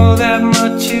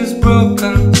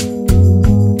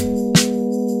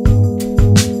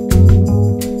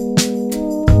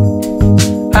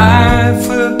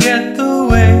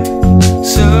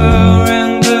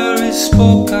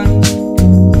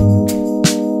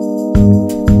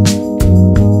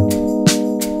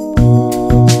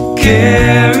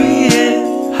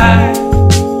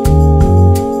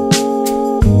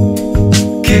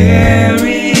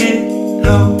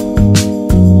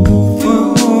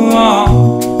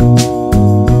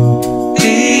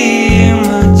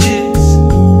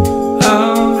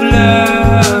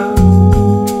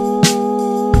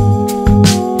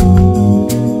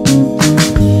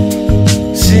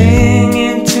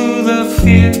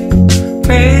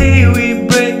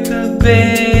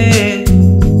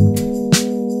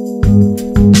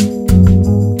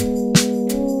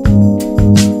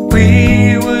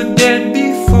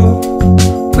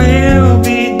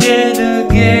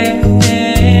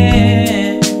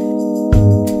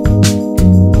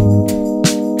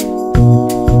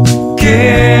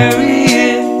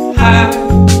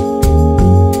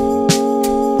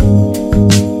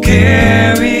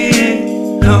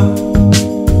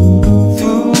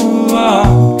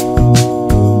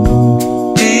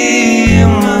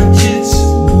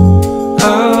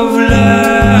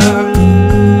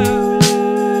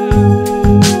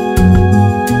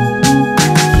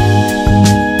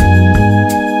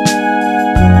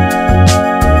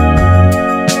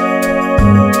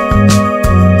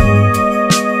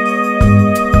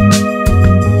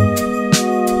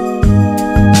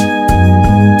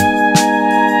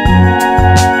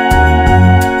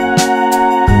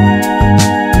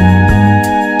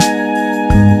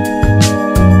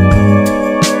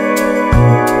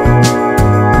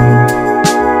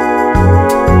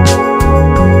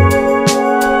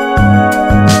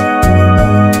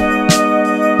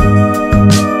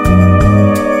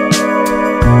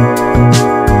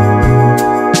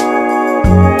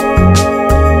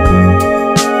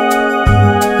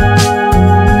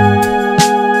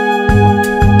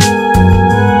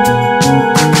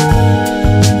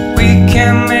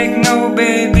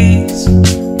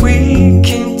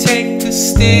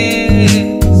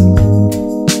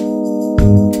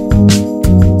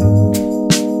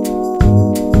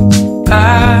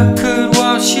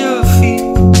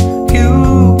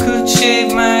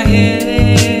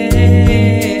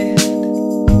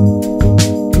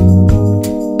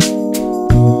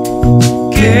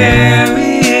care.